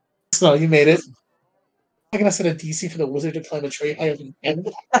 So you made it. I'm gonna set a DC for the wizard to climb a tree higher than 10.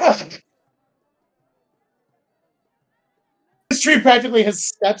 This tree practically has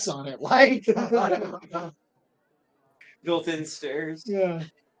steps on it. Like, built-in stairs. yeah.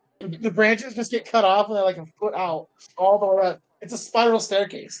 The branches just get cut off and they're like a foot out all the way up. It's a spiral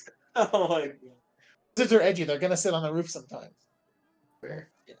staircase. Oh my god. Wizards are edgy. They're gonna sit on the roof sometimes. Like,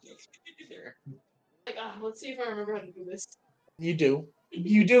 let's see if I remember how to do this. You do.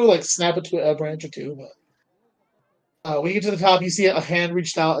 You do like snap a branch or two, but when you get to the top, you see a hand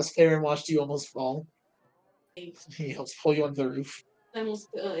reached out as Farron watched you almost fall. He helps pull you onto the roof. I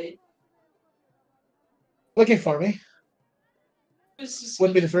almost died. Looking for me. It was just,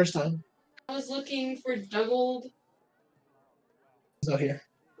 Wouldn't be the first time. I was looking for Duggold He's not here.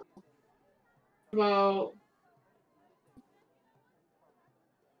 About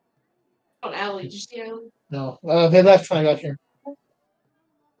Allie? Did you see Allie? No. They left when I got here.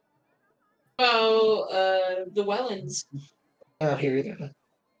 About the Wellens. They're not here either.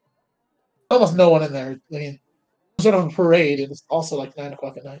 Almost no one in there. I mean, sort of a parade, and it's also like 9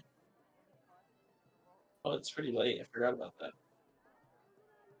 o'clock at night. Oh, it's pretty late. I forgot about that.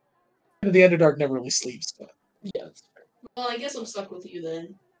 The Underdark never really sleeps, but Yeah, that's fair. Well, I guess I'm stuck with you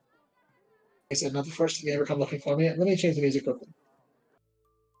then. I said not the first thing they ever come looking for me. Let me change the music quickly.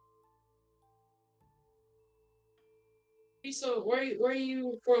 So where are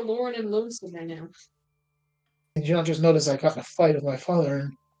you forlorn and lonesome right now? Did you not just notice I got in a fight with my father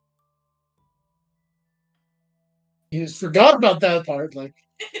and you just forgot about that part? Like,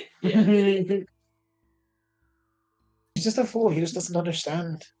 Yeah. he's just a fool. He just doesn't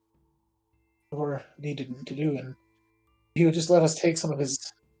understand what we're needed to do, and he would just let us take some of his.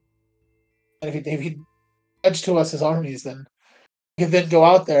 And if he pledged to us his armies, then we could then go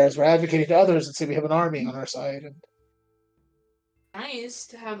out there as we're advocating to others and say we have an army on our side. And Nice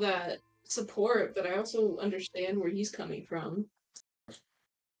to have that support, but I also understand where he's coming from.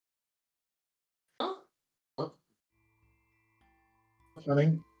 Huh?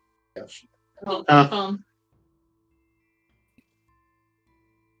 running. Oh,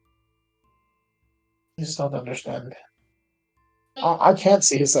 He just don't understand. I can't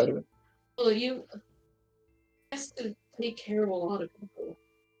see his side of it. well, you has to take care of a lot of people.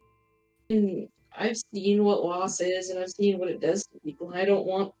 And I've seen what loss is, and I've seen what it does to people, and I don't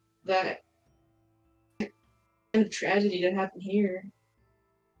want that kind of tragedy to happen here.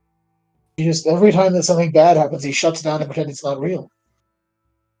 He just every time that something bad happens, he shuts down and pretends it's not real.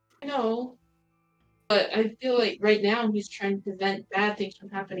 I know, but I feel like right now he's trying to prevent bad things from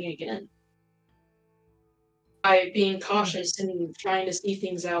happening again by being cautious and trying to see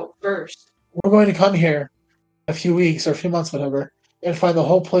things out first. We're going to come here in a few weeks or a few months, whatever, and find the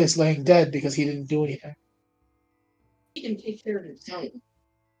whole place laying dead because he didn't do anything. He can take care of himself.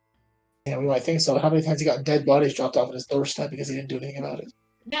 Yeah, we might think so. How many times he got dead bodies dropped off on his doorstep because he didn't do anything about it?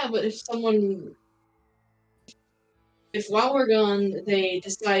 Yeah, but if while we're gone they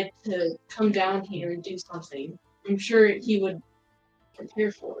decide to come down here and do something, I'm sure he would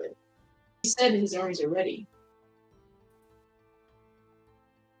prepare for it. He said his armies are ready.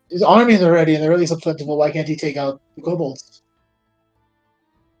 His armies are ready and they're really so plentiful. Why can't he take out the kobolds?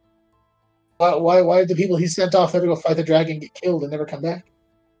 Why did the people he sent off there to go fight the dragon get killed and never come back?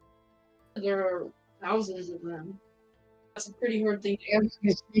 There are thousands of them. That's a pretty hard thing to And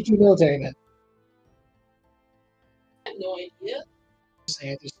he's sneaky military men. have no idea. Just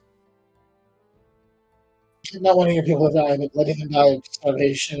saying, just not wanting your people to die, but letting them die of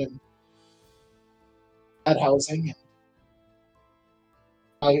starvation and bad housing and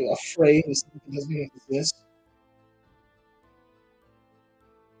are you afraid of something that doesn't even exist?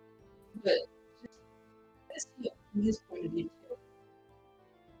 But I see it from his point of view too.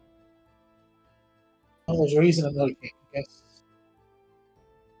 Well, there's a reason I'm not a king, I guess.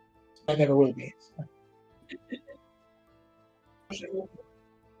 I never will be. So.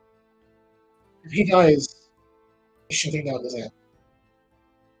 If he dies, he's shooting down his hand.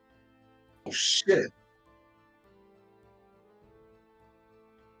 Oh shit.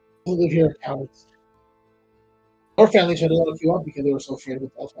 Who live here are cowards. Our family tried to lock you up because they were so afraid of the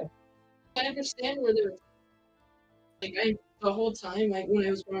Belfast. I understand where they're the whole time when I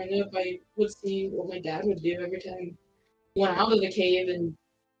was growing up I would see what my dad would do every time he went out of the cave and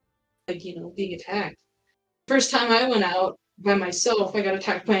being attacked. First time I went out by myself, I got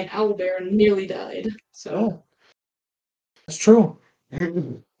attacked by an owlbear and nearly died. So Oh, that's true.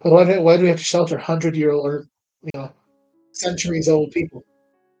 But why do we have to shelter 100-year-old or centuries old people?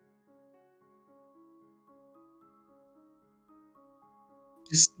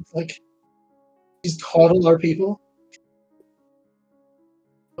 Just coddle our people.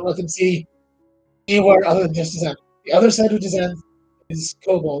 Don't let them see anywhere other than just Descent. The other side of Descent is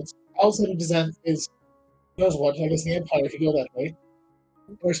kobolds. The outside of Descent is who knows what. I guess the Empire if you go that way.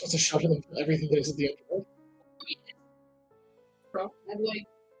 We're supposed to shelter them from everything that is in the Underworld. I'm like,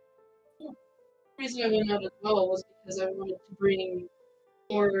 the reason I went out as well was because I wanted to bring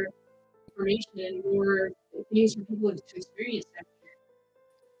more information and more things for people to experience that.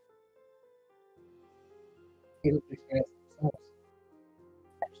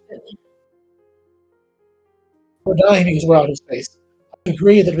 We're dying because we're out of space. I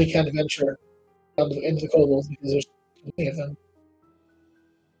agree that we can't venture into the kobolds because there's too many of them.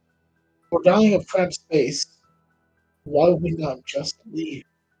 We're dying of cramped space. Why would we not just leave?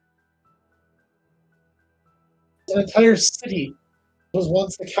 There's an entire city It was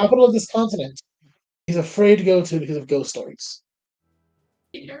once the capital of this continent. He's afraid to go to because of ghost stories.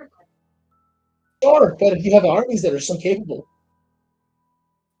 Be terrified. Sure, but if you have armies that are so capable,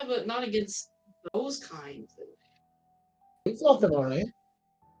 Yeah, but not against those kinds. we fought them all right.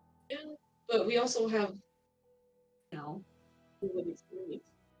 Yeah, but we also have, you know, with experience.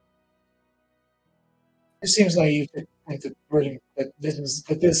 It seems naive to think that bring that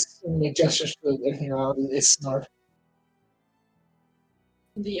this like gestures to everything around is smart.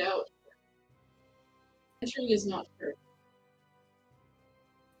 The out entering is not fair.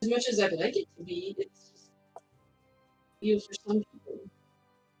 As much as I'd like it to be, it's just used for some people.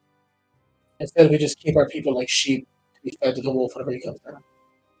 Instead, we just keep our people like sheep to be fed to the wolf whenever he comes down.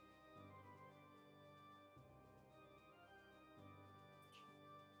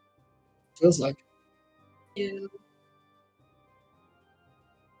 Feels like. Yeah.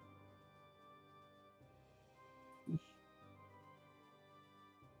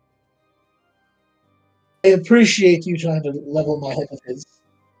 I appreciate you trying to level my head with his,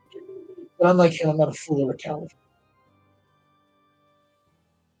 but unlike him, I'm not a fool or a coward.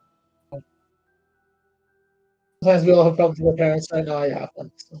 Sometimes we all have problems with our parents. Right now, I have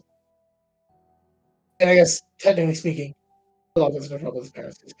one. So. And I guess, technically speaking, a lot of us have trouble with his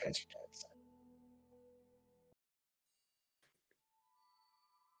parents because his parents are dead. So.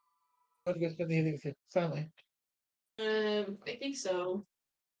 How do you guys spend the evening with your family? I think so.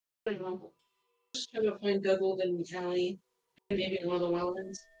 I don't know. Just try to find Douglas and Allie, and maybe one of the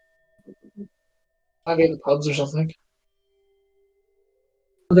Wildlands. Maybe in the pubs or something.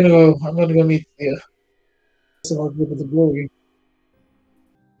 I'm gonna go meet the small group of the brewery.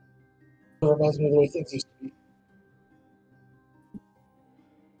 It reminds me of the way things used to be.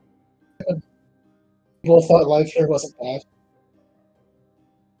 And people thought life here wasn't bad.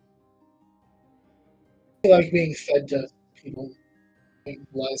 I like being fed to people being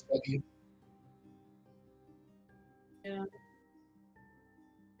lies by you. Yeah.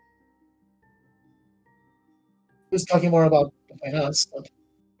 He was talking more about the finance, but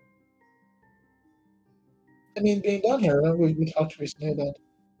I mean, being down here, remember we talked recently about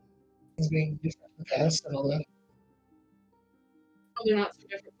things being different in the past and all that. Oh, they're not so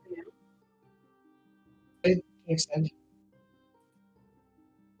different from now. Right? To an extent.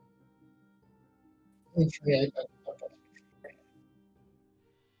 I mean, for me,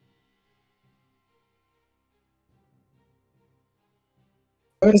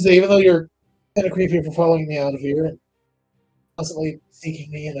 I'm gonna say, even though you're kind of creepy for following me out of here and constantly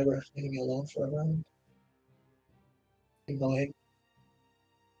seeking me and never leaving me alone forever, and annoying,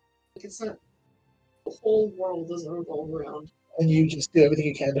 Like, it's not the whole world doesn't revolve around. and you just do everything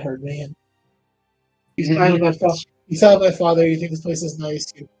you can to hurt me. And you smile at my father. You smile at my father. You think this place is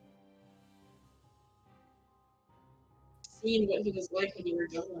nice. You, Seeing what he was like when you were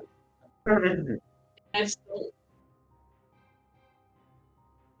done. I just don't.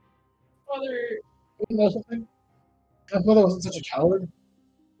 Father, you know something? If my father wasn't such a coward, I'd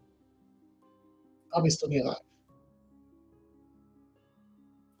probably still be alive.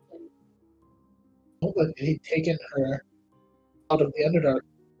 Hope that he'd taken her out of the Underdark.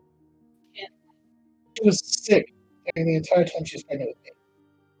 Yeah. She was sick during the entire time she was pregnant with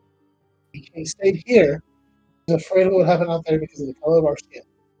me. He stayed here. He was afraid of what would happen out there because of the color of our skin.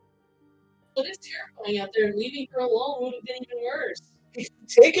 well, it's terrifying out there. Leaving her alone would have been even worse. He's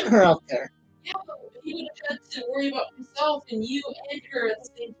taken her out there. Yeah, but he would have had to worry about himself and you and her at the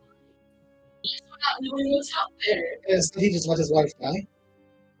same time. Also not knowing what's out there. And instead, he just let his wife die.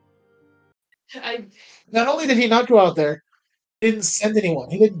 I Not only did he not go out there, he didn't send anyone.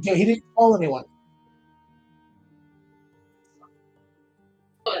 He didn't call anyone.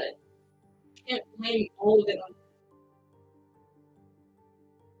 but can't blame all of it on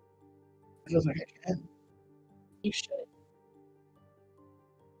It feels like I can. you should.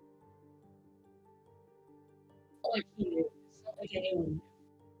 Not like he knew. It's not like anyone knew.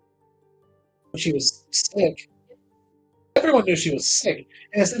 When she was sick. Everyone knew she was sick.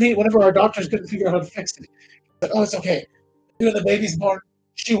 And instead, whenever our doctors couldn't figure out how to fix it, he said, "Oh, it's okay. When the baby's born,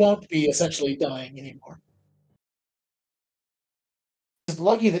 she won't be essentially dying anymore." It's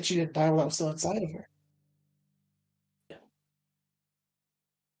lucky that she didn't die while I was still inside of her.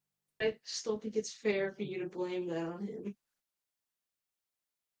 I just don't think it's fair for you to blame that on him.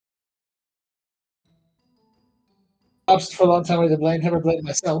 Options for a long time I either blame him or blame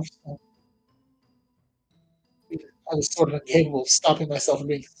myself. So I was sort of incapable of stopping myself from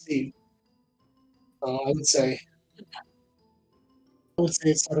being conceived. So I would say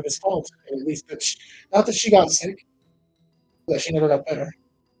it's sort of his fault. At least that not that she got sick, but that she never got better.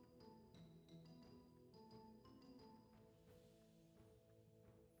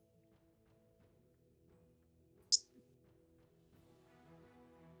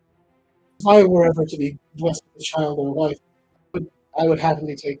 If I were ever to be blessed with a child or a wife, I would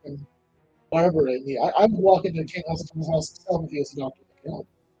happily take them wherever they need. I would walk into King Hospital's house and tell him if he was a doctor. You know?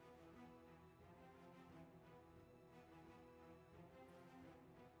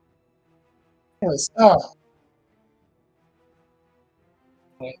 Yes.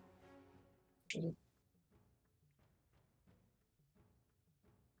 Right.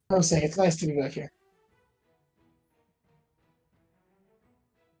 I was saying, it's nice to be back here.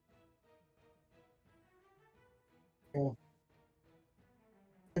 Yeah.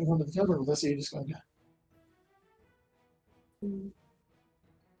 I'm going to the tavern with us, so you're just going to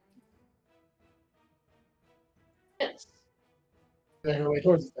Yes. make your way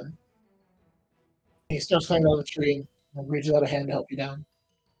towards it then. He starts climbing down the tree and reaches out a hand to help you down.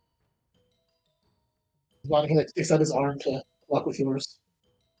 Monica like, sticks out his arm to walk with yours.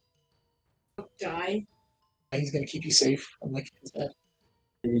 Die. And he's going to keep you safe, unlike his head.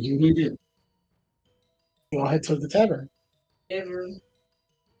 You need it. You all head towards the tavern. Ever.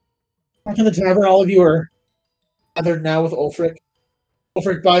 Back in the tavern, all of you are gathered now with Ulfric.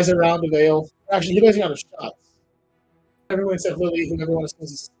 Ulfric buys a round of ale. Actually, he buys you out of shots. Everyone except Lily, who everyone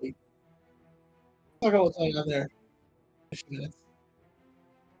assumes is asleep. I'm not going to tell you on there in a few minutes.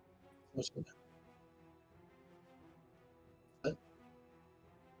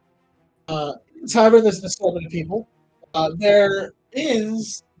 Tavern, there's an assortment of people. There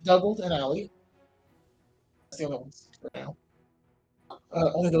is Doubled and Alley. That's the only ones for now.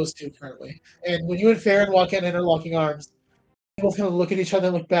 Only those two currently. And when you and Farron walk in interlocking arms, they both kind of look at each other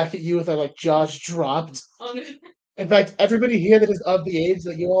and look back at you with their like jaws dropped. In fact, everybody here that is of the age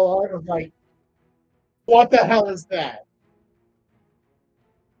that you all are like, what the hell is that?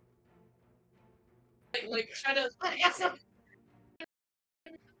 Like try to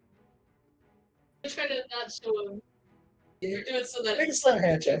not show him. Do it so that Make a slam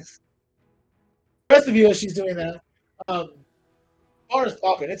hand check. The rest of you, as she's doing that, bar is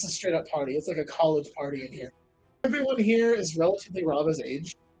popping. It's a straight up party. It's like a college party in here. Everyone here is relatively Rava's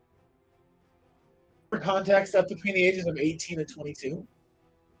age. For context, up between the ages of 18 and 22.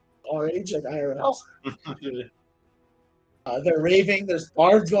 Our age, like IRL. They're raving. There's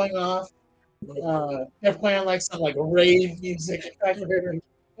bards going off. They're playing like some like rave music.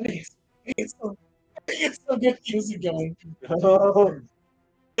 It's so good music going.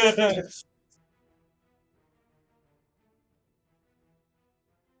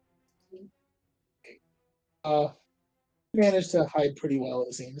 Managed to hide pretty well,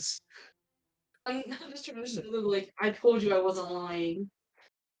 it seems. I'm just trying to show them like I told you I wasn't lying,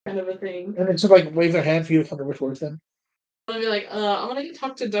 kind of a thing. And then to like wave their hand for you to come over towards them. I'm gonna be like, I'm gonna go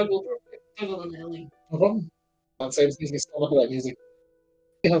talk to Douglas real quick. Douglas and Ellie. No problem. On same music, still look at that music.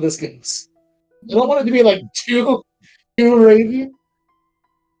 See how this goes. I don't want it to be like too ravey.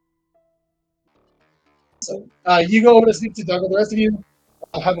 So you go over to speak to Doug. The rest of you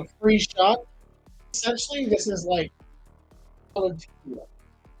have a free shot. Essentially, this is like colored tequila.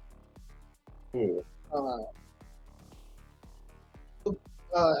 Cool.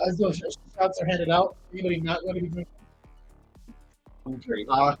 As those shots are handed out, anybody not going to be drinking?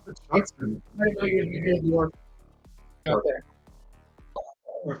 Out there.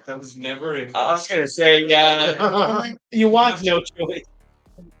 That was never in. I was gonna say, yeah. You watch no choice.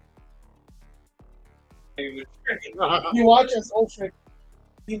 You watch as Ulfric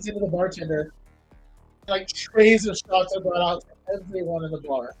leans into the bartender, like trays of shots are brought out to everyone in the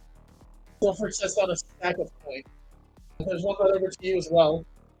bar. Ulfric sets down a stack of coins. There's one brought over to you as well.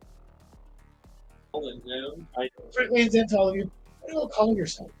 Ulfric leans into all of you. What do you all call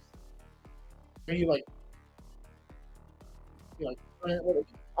yourselves? Are you like,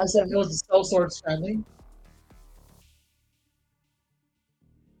 I said it was the Spell Swords family.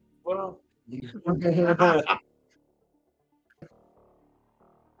 Well, I'm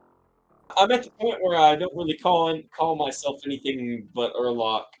at the point where I don't really call myself anything but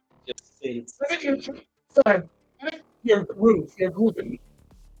Urlock. Just since I think your group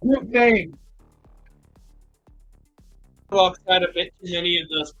name. Urlock's had a bit too many of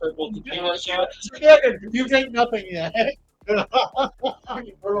those purple tequila shots. You drink nothing yet. Yeah. No, I'm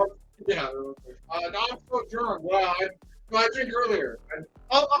so drunk. Well, I drank earlier.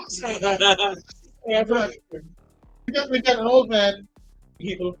 I'm sorry. Yeah, but we got an old man.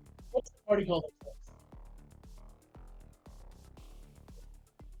 What's the party called?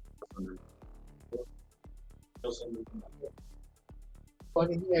 Well, I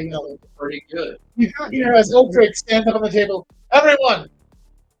mean, yeah, you know, pretty good. you hear as Ulfric stands up on the table. Everyone,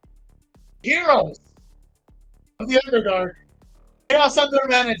 heroes of the Underdark, chaos under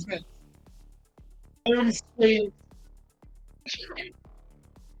management. Everyone screams.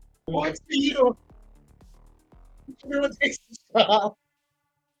 What's for you? Everyone takes a shot.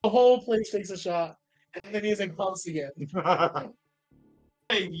 The whole place takes a shot. And the music pumps again.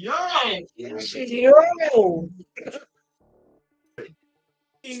 Hey, yo! Yo!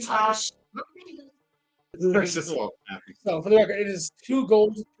 There's just a little happy. So, for the record, it is 2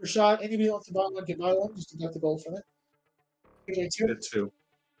 gold per shot. Anybody wants to buy one, can buy one. Just deduct the gold from it. Okay, two. Did too.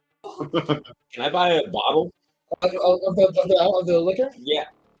 Can I buy a bottle? Of the liquor? Yeah.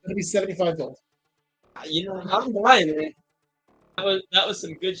 It'll be 75 gold. You know, I'm buying it. That was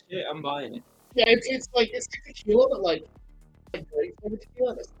some good shit. I'm buying it. Yeah, it's like tequila, but like great flavor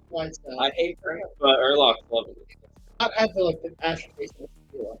tequila. That's why it's I hate crap, but Erlock's loving it. not at the like the aftertaste of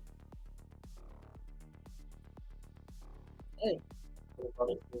tequila. Hey,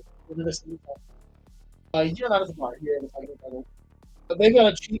 you're not at the bar. You're at the fucking table. But they've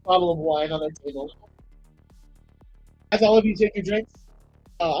got a cheap bottle of wine on their table. As all of you take your drinks,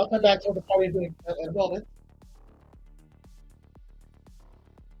 I'll come back to what the party is doing in a moment.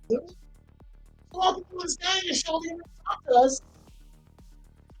 Welcome to this guy. You showed him to talk to us.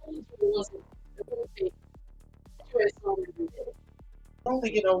 Only,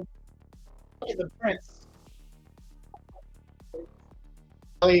 look at the prince.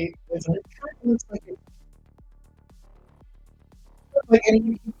 Really, it's like, it kind of looks like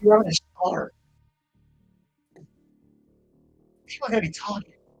you're on a star. People are gonna be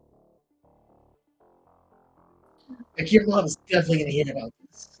talking. Like your mom is definitely gonna hear about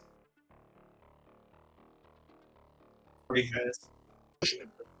this. Already has.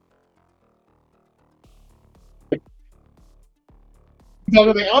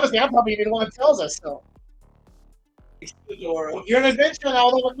 Honestly, I'm probably even the one that tells us so. You're an adventurer and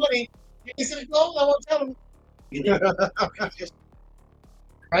all that money. You're just gonna go, I won't tell them.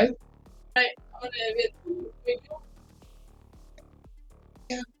 Right? I'm gonna get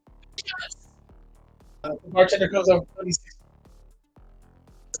Yeah. The bartender goes over 26.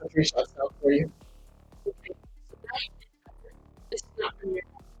 3 shots now for you. it's not from your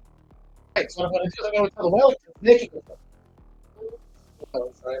Right, so what I'm gonna do is I'm gonna tell the Wellington making it.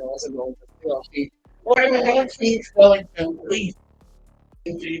 Oh, sorry, I wasn't going to feel off the. Please, Wellington, please.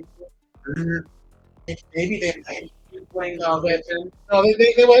 Maybe they might be playing no, they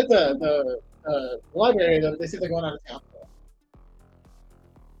went the library. They said they're going out of town.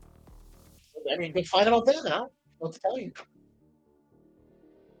 I mean, go find out there now. What to tell you?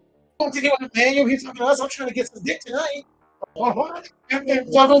 Oh, did you want to manual? He's talking to us. I'm trying to get some dick tonight. And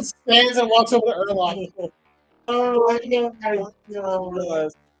then Douglas stands and walks over to Erlock. Oh, I don't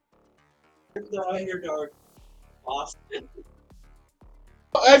realize. Your dog lost.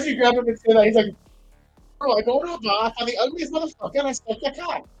 As you grab him and say that, he's like, "Bro, I go to a bar, I'm the ugliest motherfucker, and I stuck your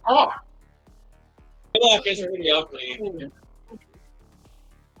cock." Ah! Erlock is really ugly.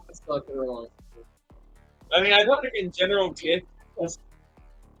 That's not good at all. I mean, I don't think in general gift. So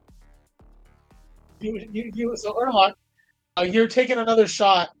Erlock, you're taking another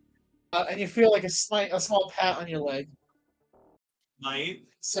shot, and you feel like a small pat on your leg. Might.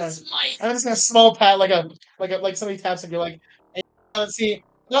 So I'm just gonna small pat like somebody taps on your leg, and you can see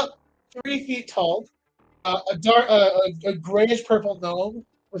about 3 feet tall, a grayish purple gnome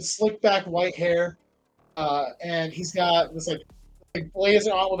with slick back white hair, and he's got this like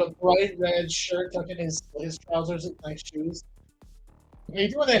blazer on with a bright red shirt tucked in his trousers and nice shoes. How you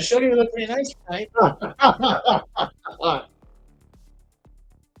doing there? Showed you look pretty nice tonight.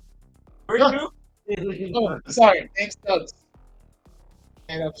 Where are you? Oh, sorry. Name's Doug.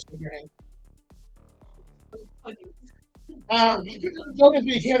 And I'll just give your hand. You can joke with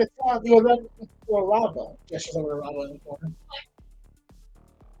me here to tell you were for a Rava. Gestures over to Rava in the corner.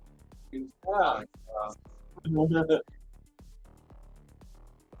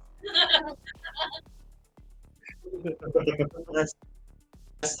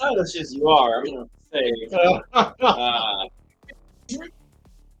 As stylish as you are, I'm gonna say. I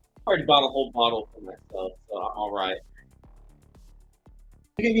already bought a whole bottle for myself, so I'm all right.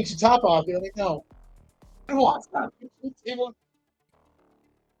 You're gonna get your top off. You let me know.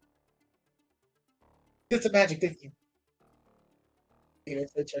 It's a magic, didn't you? You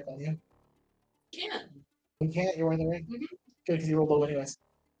guys check on you. can. We can't. You're wearing the ring. Good, because you rolled low anyways.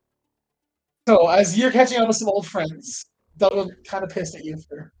 So as you're catching up with some old friends, Doug was kind of pissed at you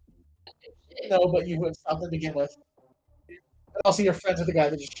for but you would stop to begin with. And also, you're friends with the guy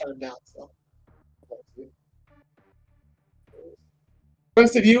that just shut him down. So, the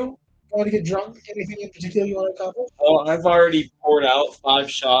rest of you going to get drunk? Anything in particular you want to accomplish? Well, I've already poured out 5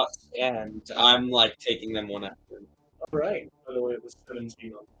 shots, and I'm like taking them one after. All right. By the way, it was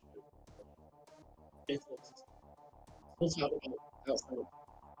 17 on We'll talk about it outside of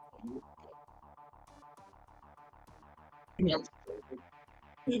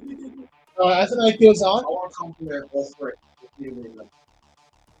As the night goes on, I want to compliment Ulfric.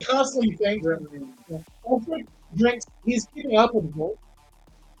 he constantly thinks. Ulfric drinks. He's keeping up with Wolf.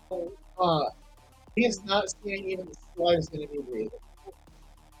 Uh, he is not seeing even the slightest inebriated.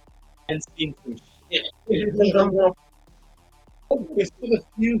 And seen some shit. It's with a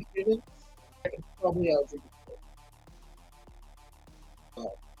few humans. I can probably outdrink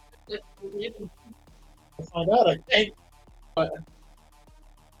it. We'll find out, I think. But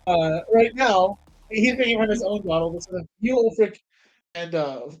right now, he's drinking from his own bottle. This is a few Ulfric and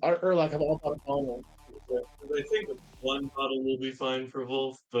Erlach have all bought a bottle. I think one bottle will be fine for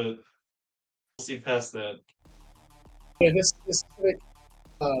Wolf, but we'll see past that. Okay, this specific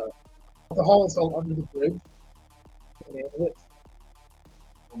alcohol is called Under the Bridge. The name of it.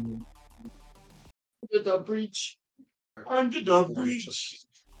 The breach. Under the breach.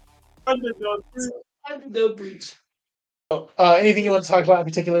 Under the breach. Under the breach. Anything you want to talk about in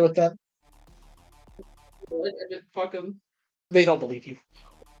particular with them? I just fuck them. They don't believe you.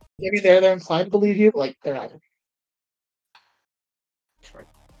 Maybe they're inclined to believe you, but like they're not.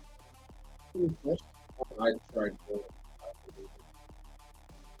 I tried to.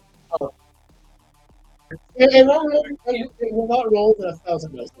 It will not roll than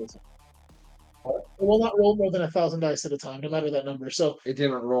 1,000 dice at a time. It will not roll more than 1,000 dice at a time, no matter that number. So It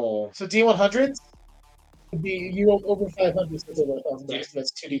didn't roll. D100s would be you roll over 500, so it's over 1,000 dice. So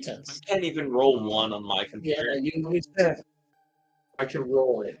that's 2d10s. I can't even roll one on my Yeah, computer. I can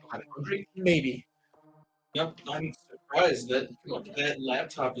roll it. Maybe. Yep, I'm surprised that that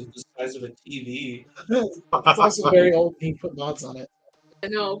laptop is the size of a TV. It's also very old. And he put mods on it. I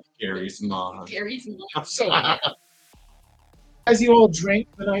know. Gary's mom. Gary's not. So as you all drink,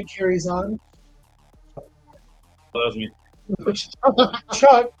 the night carries on. That was me.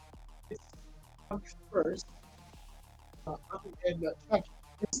 Chuck first. Chuck,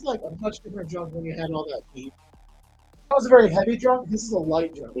 this is like a much different drunk when you had all that weed. That was a very heavy drunk. This is a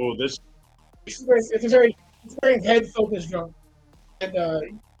light drunk. Oh, this It's a very head focused drunk. And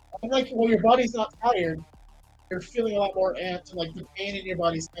unlike when your body's not tired, you're feeling a lot more amped, and like the pain in your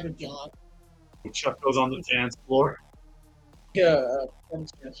body's kind of gone. Chuck goes on the dance floor. Yeah, I'm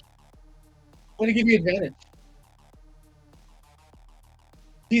going to give you advantage.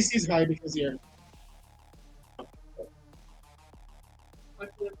 DC's high because you're. Watch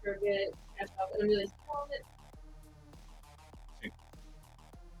the forget, catch up, and really solve it.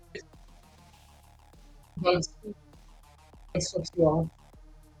 Bugs flips you off.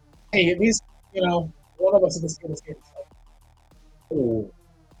 Hey, at least, one of us in this game is getting stuff.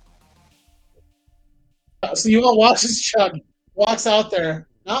 So you all watch as Chuck walks out there,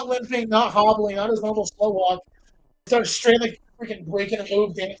 not limping, not hobbling, not his normal slow walk. Starts straight like freaking breaking a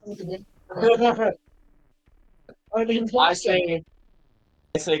move, dancing with the wind.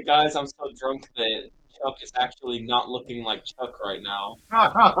 I say, guys, I'm so drunk that Chuck is actually not looking like Chuck right now.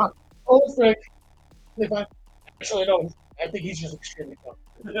 Oh, frick. Actually, no. I think he's just extremely fun.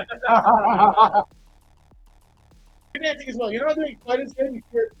 I think as well. You're not doing quite as good.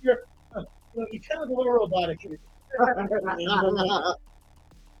 You're kind of a little robotic.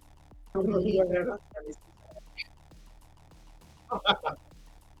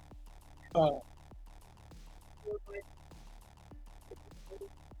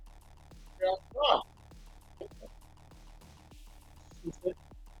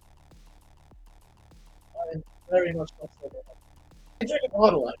 Very much so. I drink a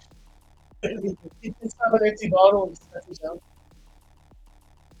bottle, actually. It's not an empty bottle and stuff it down.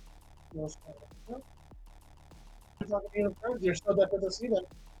 You're talking to your friends. You're still definitely to see them.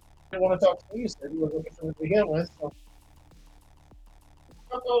 I didn't want to talk to me. You said you were looking for them to begin with. So.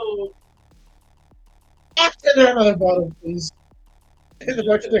 Oh. Send her another bottle, please. The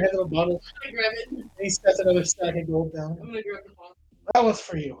bartender hands him a bottle. I'm gonna grab it. And he sets another stack of gold down. I'm gonna grab the bottle. That was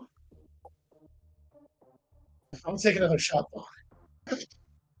for you. I'm taking another shot, though.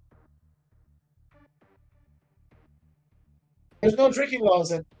 There's no drinking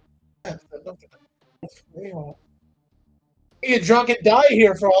laws in. You get drunk and die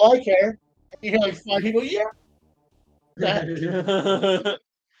here for all I care. And you hear like 5 people, yeah. One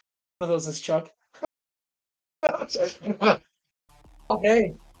of those is Chuck.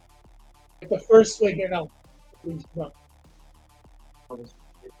 Okay. The first swig here now.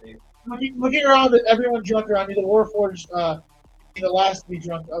 Looking around at everyone drunk around you, the Warforged the last to be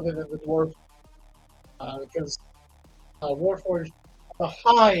drunk other than the dwarf. Because Warforged has a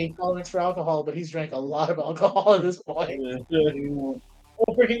high tolerance for alcohol, but he's drank a lot of alcohol at this point. Well,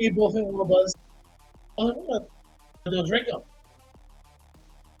 freaking you both in a little buzz. Oh, no, drink them.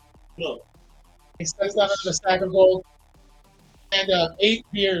 No. He sets down a stack of gold, and 8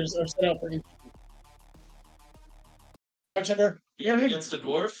 beers are set out for each. Bartender, Yeah, against a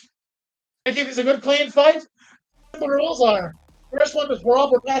dwarf. I think it's a good clean fight. The rules are: first one to throw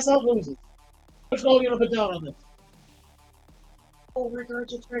up or pass out loses. Which goal are you gonna put down on this? Oh,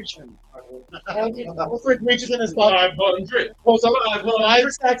 regurgitation. Alfred reaches in his pocket, 500. pulls out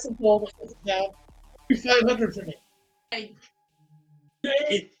 5 stacks of gold, and puts it down. 500 for me.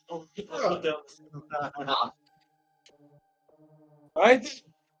 Yay! Oh, I'll put down. All right.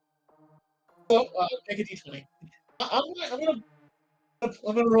 So make a d20. I'm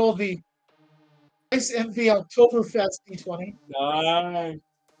gonna roll the Ice Envy Oktoberfest d20. Nice.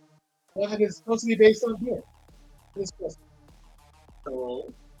 One that is supposed to be based on beer. This question.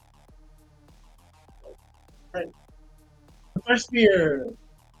 Right. The first beer.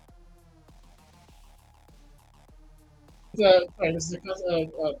 Sorry, this is a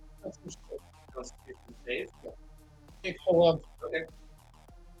Constitution save. big pull up. Okay.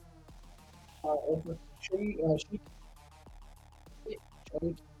 Over sheet.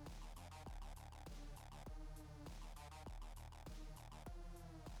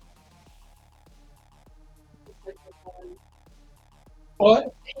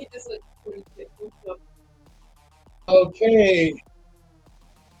 What? It's like 46. Okay.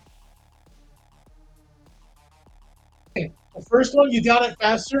 The first one, you down it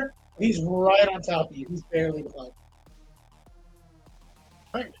faster. He's right on top of you. He's barely behind.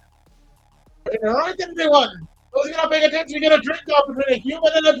 All right, then, everyone. Those who are not paying attention, you get a drink off between a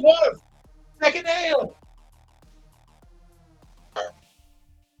human and a dwarf. Second ale.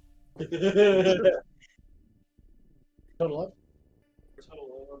 Total up.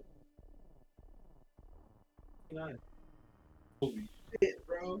 Holy Shit,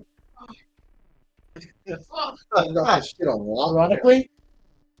 bro. I got that shit on lock. Ironically,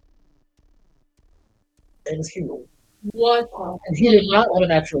 it was Hugo. What? And he did not have a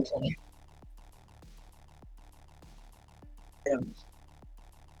natural 20.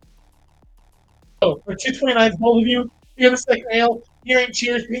 So, for 229, both of you, hear the second ale, hearing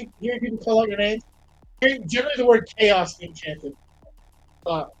cheers, hearing people call out your names, hearing generally the word chaos being chanted.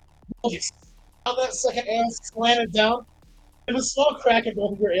 On that second ale, slam it down. There's a small crack in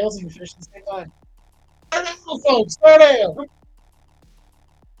both of your ales and you finish at the same time. Third ale, folks! Third ale!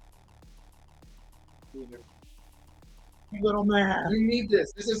 You little man. We need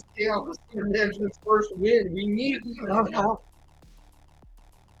this. This is Chaos. This is management's first win. We need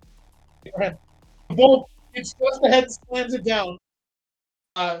it. Both, it's just ahead and slams it down.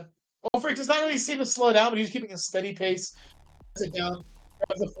 Ulfric does not really seem to slow down, but he's keeping a steady pace. Slams it down,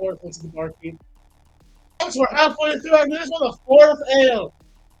 grabs the fourth, looks at the barkeep. Folks, we're halfway through our this one, the fourth ale.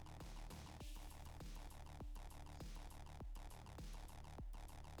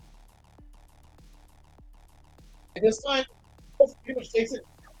 At this time, Ulfric pretty much takes it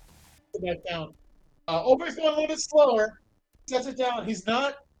back down. Ulfric's going a little bit slower. Sets it down. He's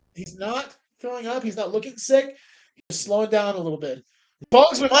not throwing up. He's not looking sick. He's slowing down a little bit.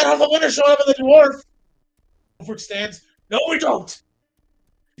 Folks, we might have the winner showing up in the dwarf. Ulfric stands. No, we don't.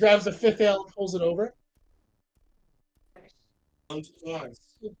 He grabs the fifth ale and pulls it over.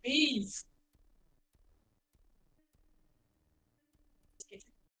 The bees.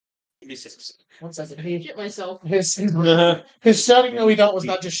 56. 1 second. He, Shit myself. his shouting, no, we don't, was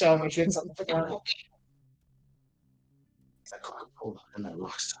not just shouting. He had something to go. And that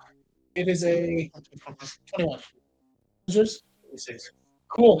rocks. It is a 21. Yours? 26.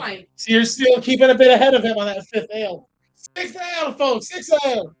 Cool. Fine. So you're still keeping a bit ahead of him on that fifth ale. Sixth ale, folks. Sixth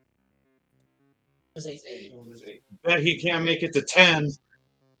ale. Bet he can't make it to 10.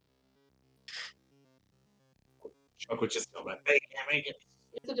 Chuck would just go, but they can't make it.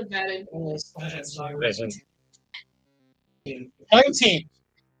 It's such a bad idea. 19.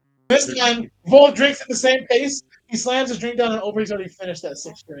 This time, Vol drinks at the same pace. He slams his drink down and over. He's already finished that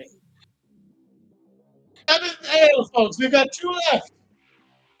 6th drink. 7th ale, folks. We've got 2 left.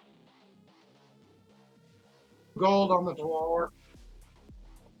 Gold on the dwarf.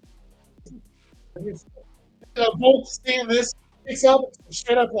 Both seeing this, picks up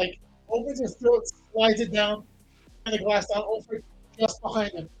straight up, like opens his throat, slides it down, and the glass down over just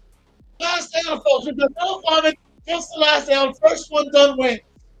behind him. Last ale, folks. We've got no vomit. Just the last ale. First one done wins.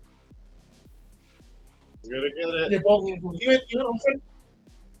 You're gonna get it. You're both you and Alfred.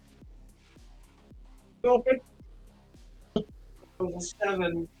 Alfred.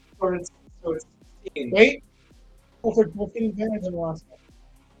 7 for its, so it's 16. Wait. Alfred, we'll get advantage in the last one.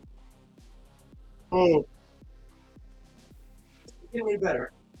 Oh. It's getting way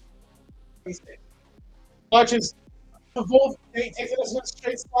better. Watches Wolf takes it as one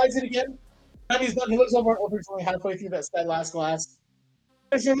straight, slides it again. And he's done. He looks over only halfway through that last glass.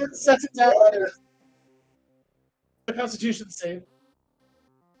 Sets it down. The Constitution save.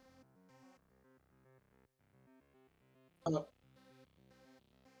 Do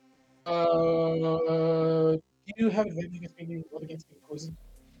you have advantage against being poisoned?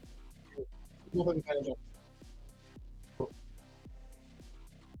 We'll have advantage on.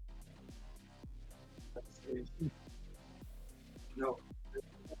 No.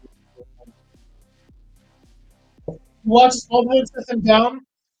 Watch all the set them down,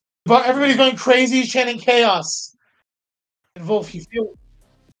 but everybody's going crazy, chanting chaos. And Wolf, you feel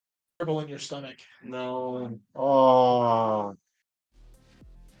terrible in your stomach. No. Oh.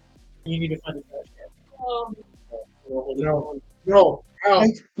 You need to find a trash No, how?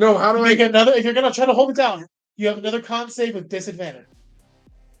 No, how do can. I Make another. If you're gonna try to hold it down, you have another con save with disadvantage.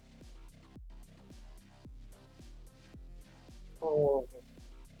 Oh,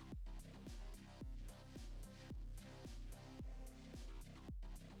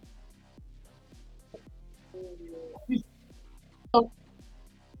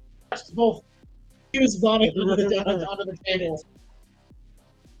 Wolf, he was vomiting onto the table.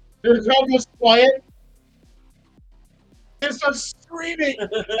 The crowd goes quiet. And starts screaming.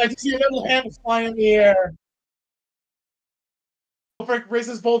 I can see a little hand fly in the air. Wolfric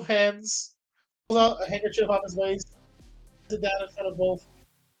raises both hands, pulls out a handkerchief off his waist, puts it down in front of both.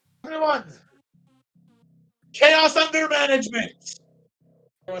 Everyone! Chaos under management!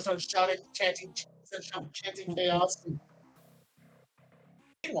 Everyone starts shouting, chanting chaos.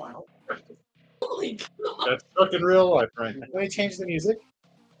 Meanwhile, Holy God. That's stuck in real life, right? let me change the music.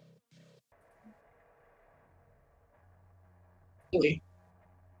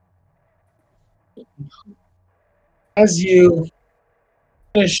 As you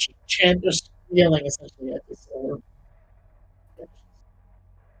finish just yelling essentially at this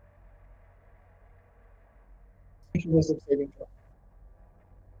make a wisdom saving throw.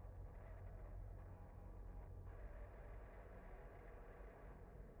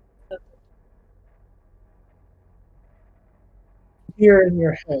 Here in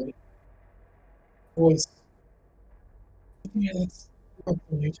your head, voice. Yeah, that's not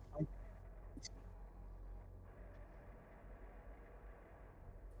the way to fight.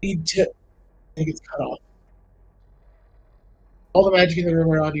 Need to think it's cut off. All the magic in the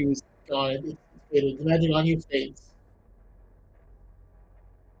room around you is gone. It's faded. The magic on you fades.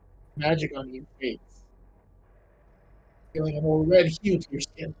 Magic on you fades. Feeling a more red hue to your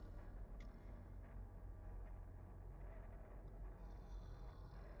skin.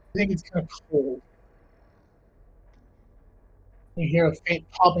 I think it's kind of cold. You hear a faint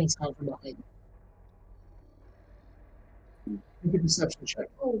popping sound from behind you. Make a perception check.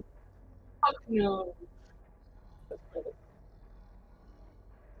 Oh, fuck no.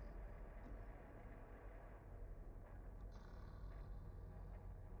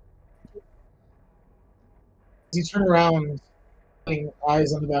 As you turn around, putting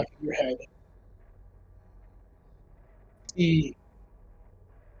eyes on the back of your head, see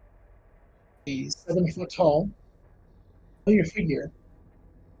a 7 foot tall, familiar figure,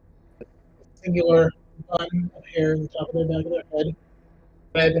 singular bun of hair in the top of their back of their head,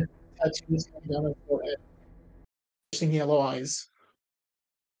 red tattoos coming down their forehead, piercing yellow eyes.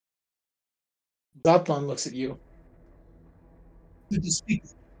 Zatlan looks at you. Did you speak?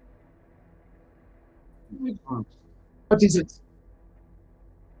 What is it?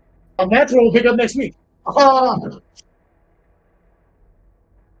 A natural will pick up next week. Ah!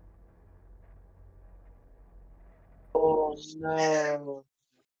 Oh no.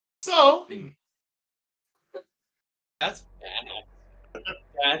 So, That's bad.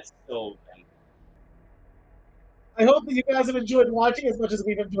 That's so bad. I hope that you guys have enjoyed watching as much as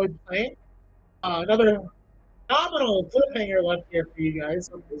we've enjoyed playing. Another phenomenal cliffhanger left here for you guys.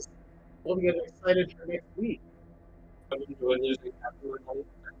 Hope you guys are excited for next week. I've enjoyed losing everyone.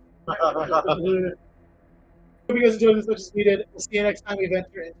 Hope you guys enjoyed as much as we did. We'll see you next time we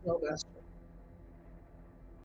venture into Elvester.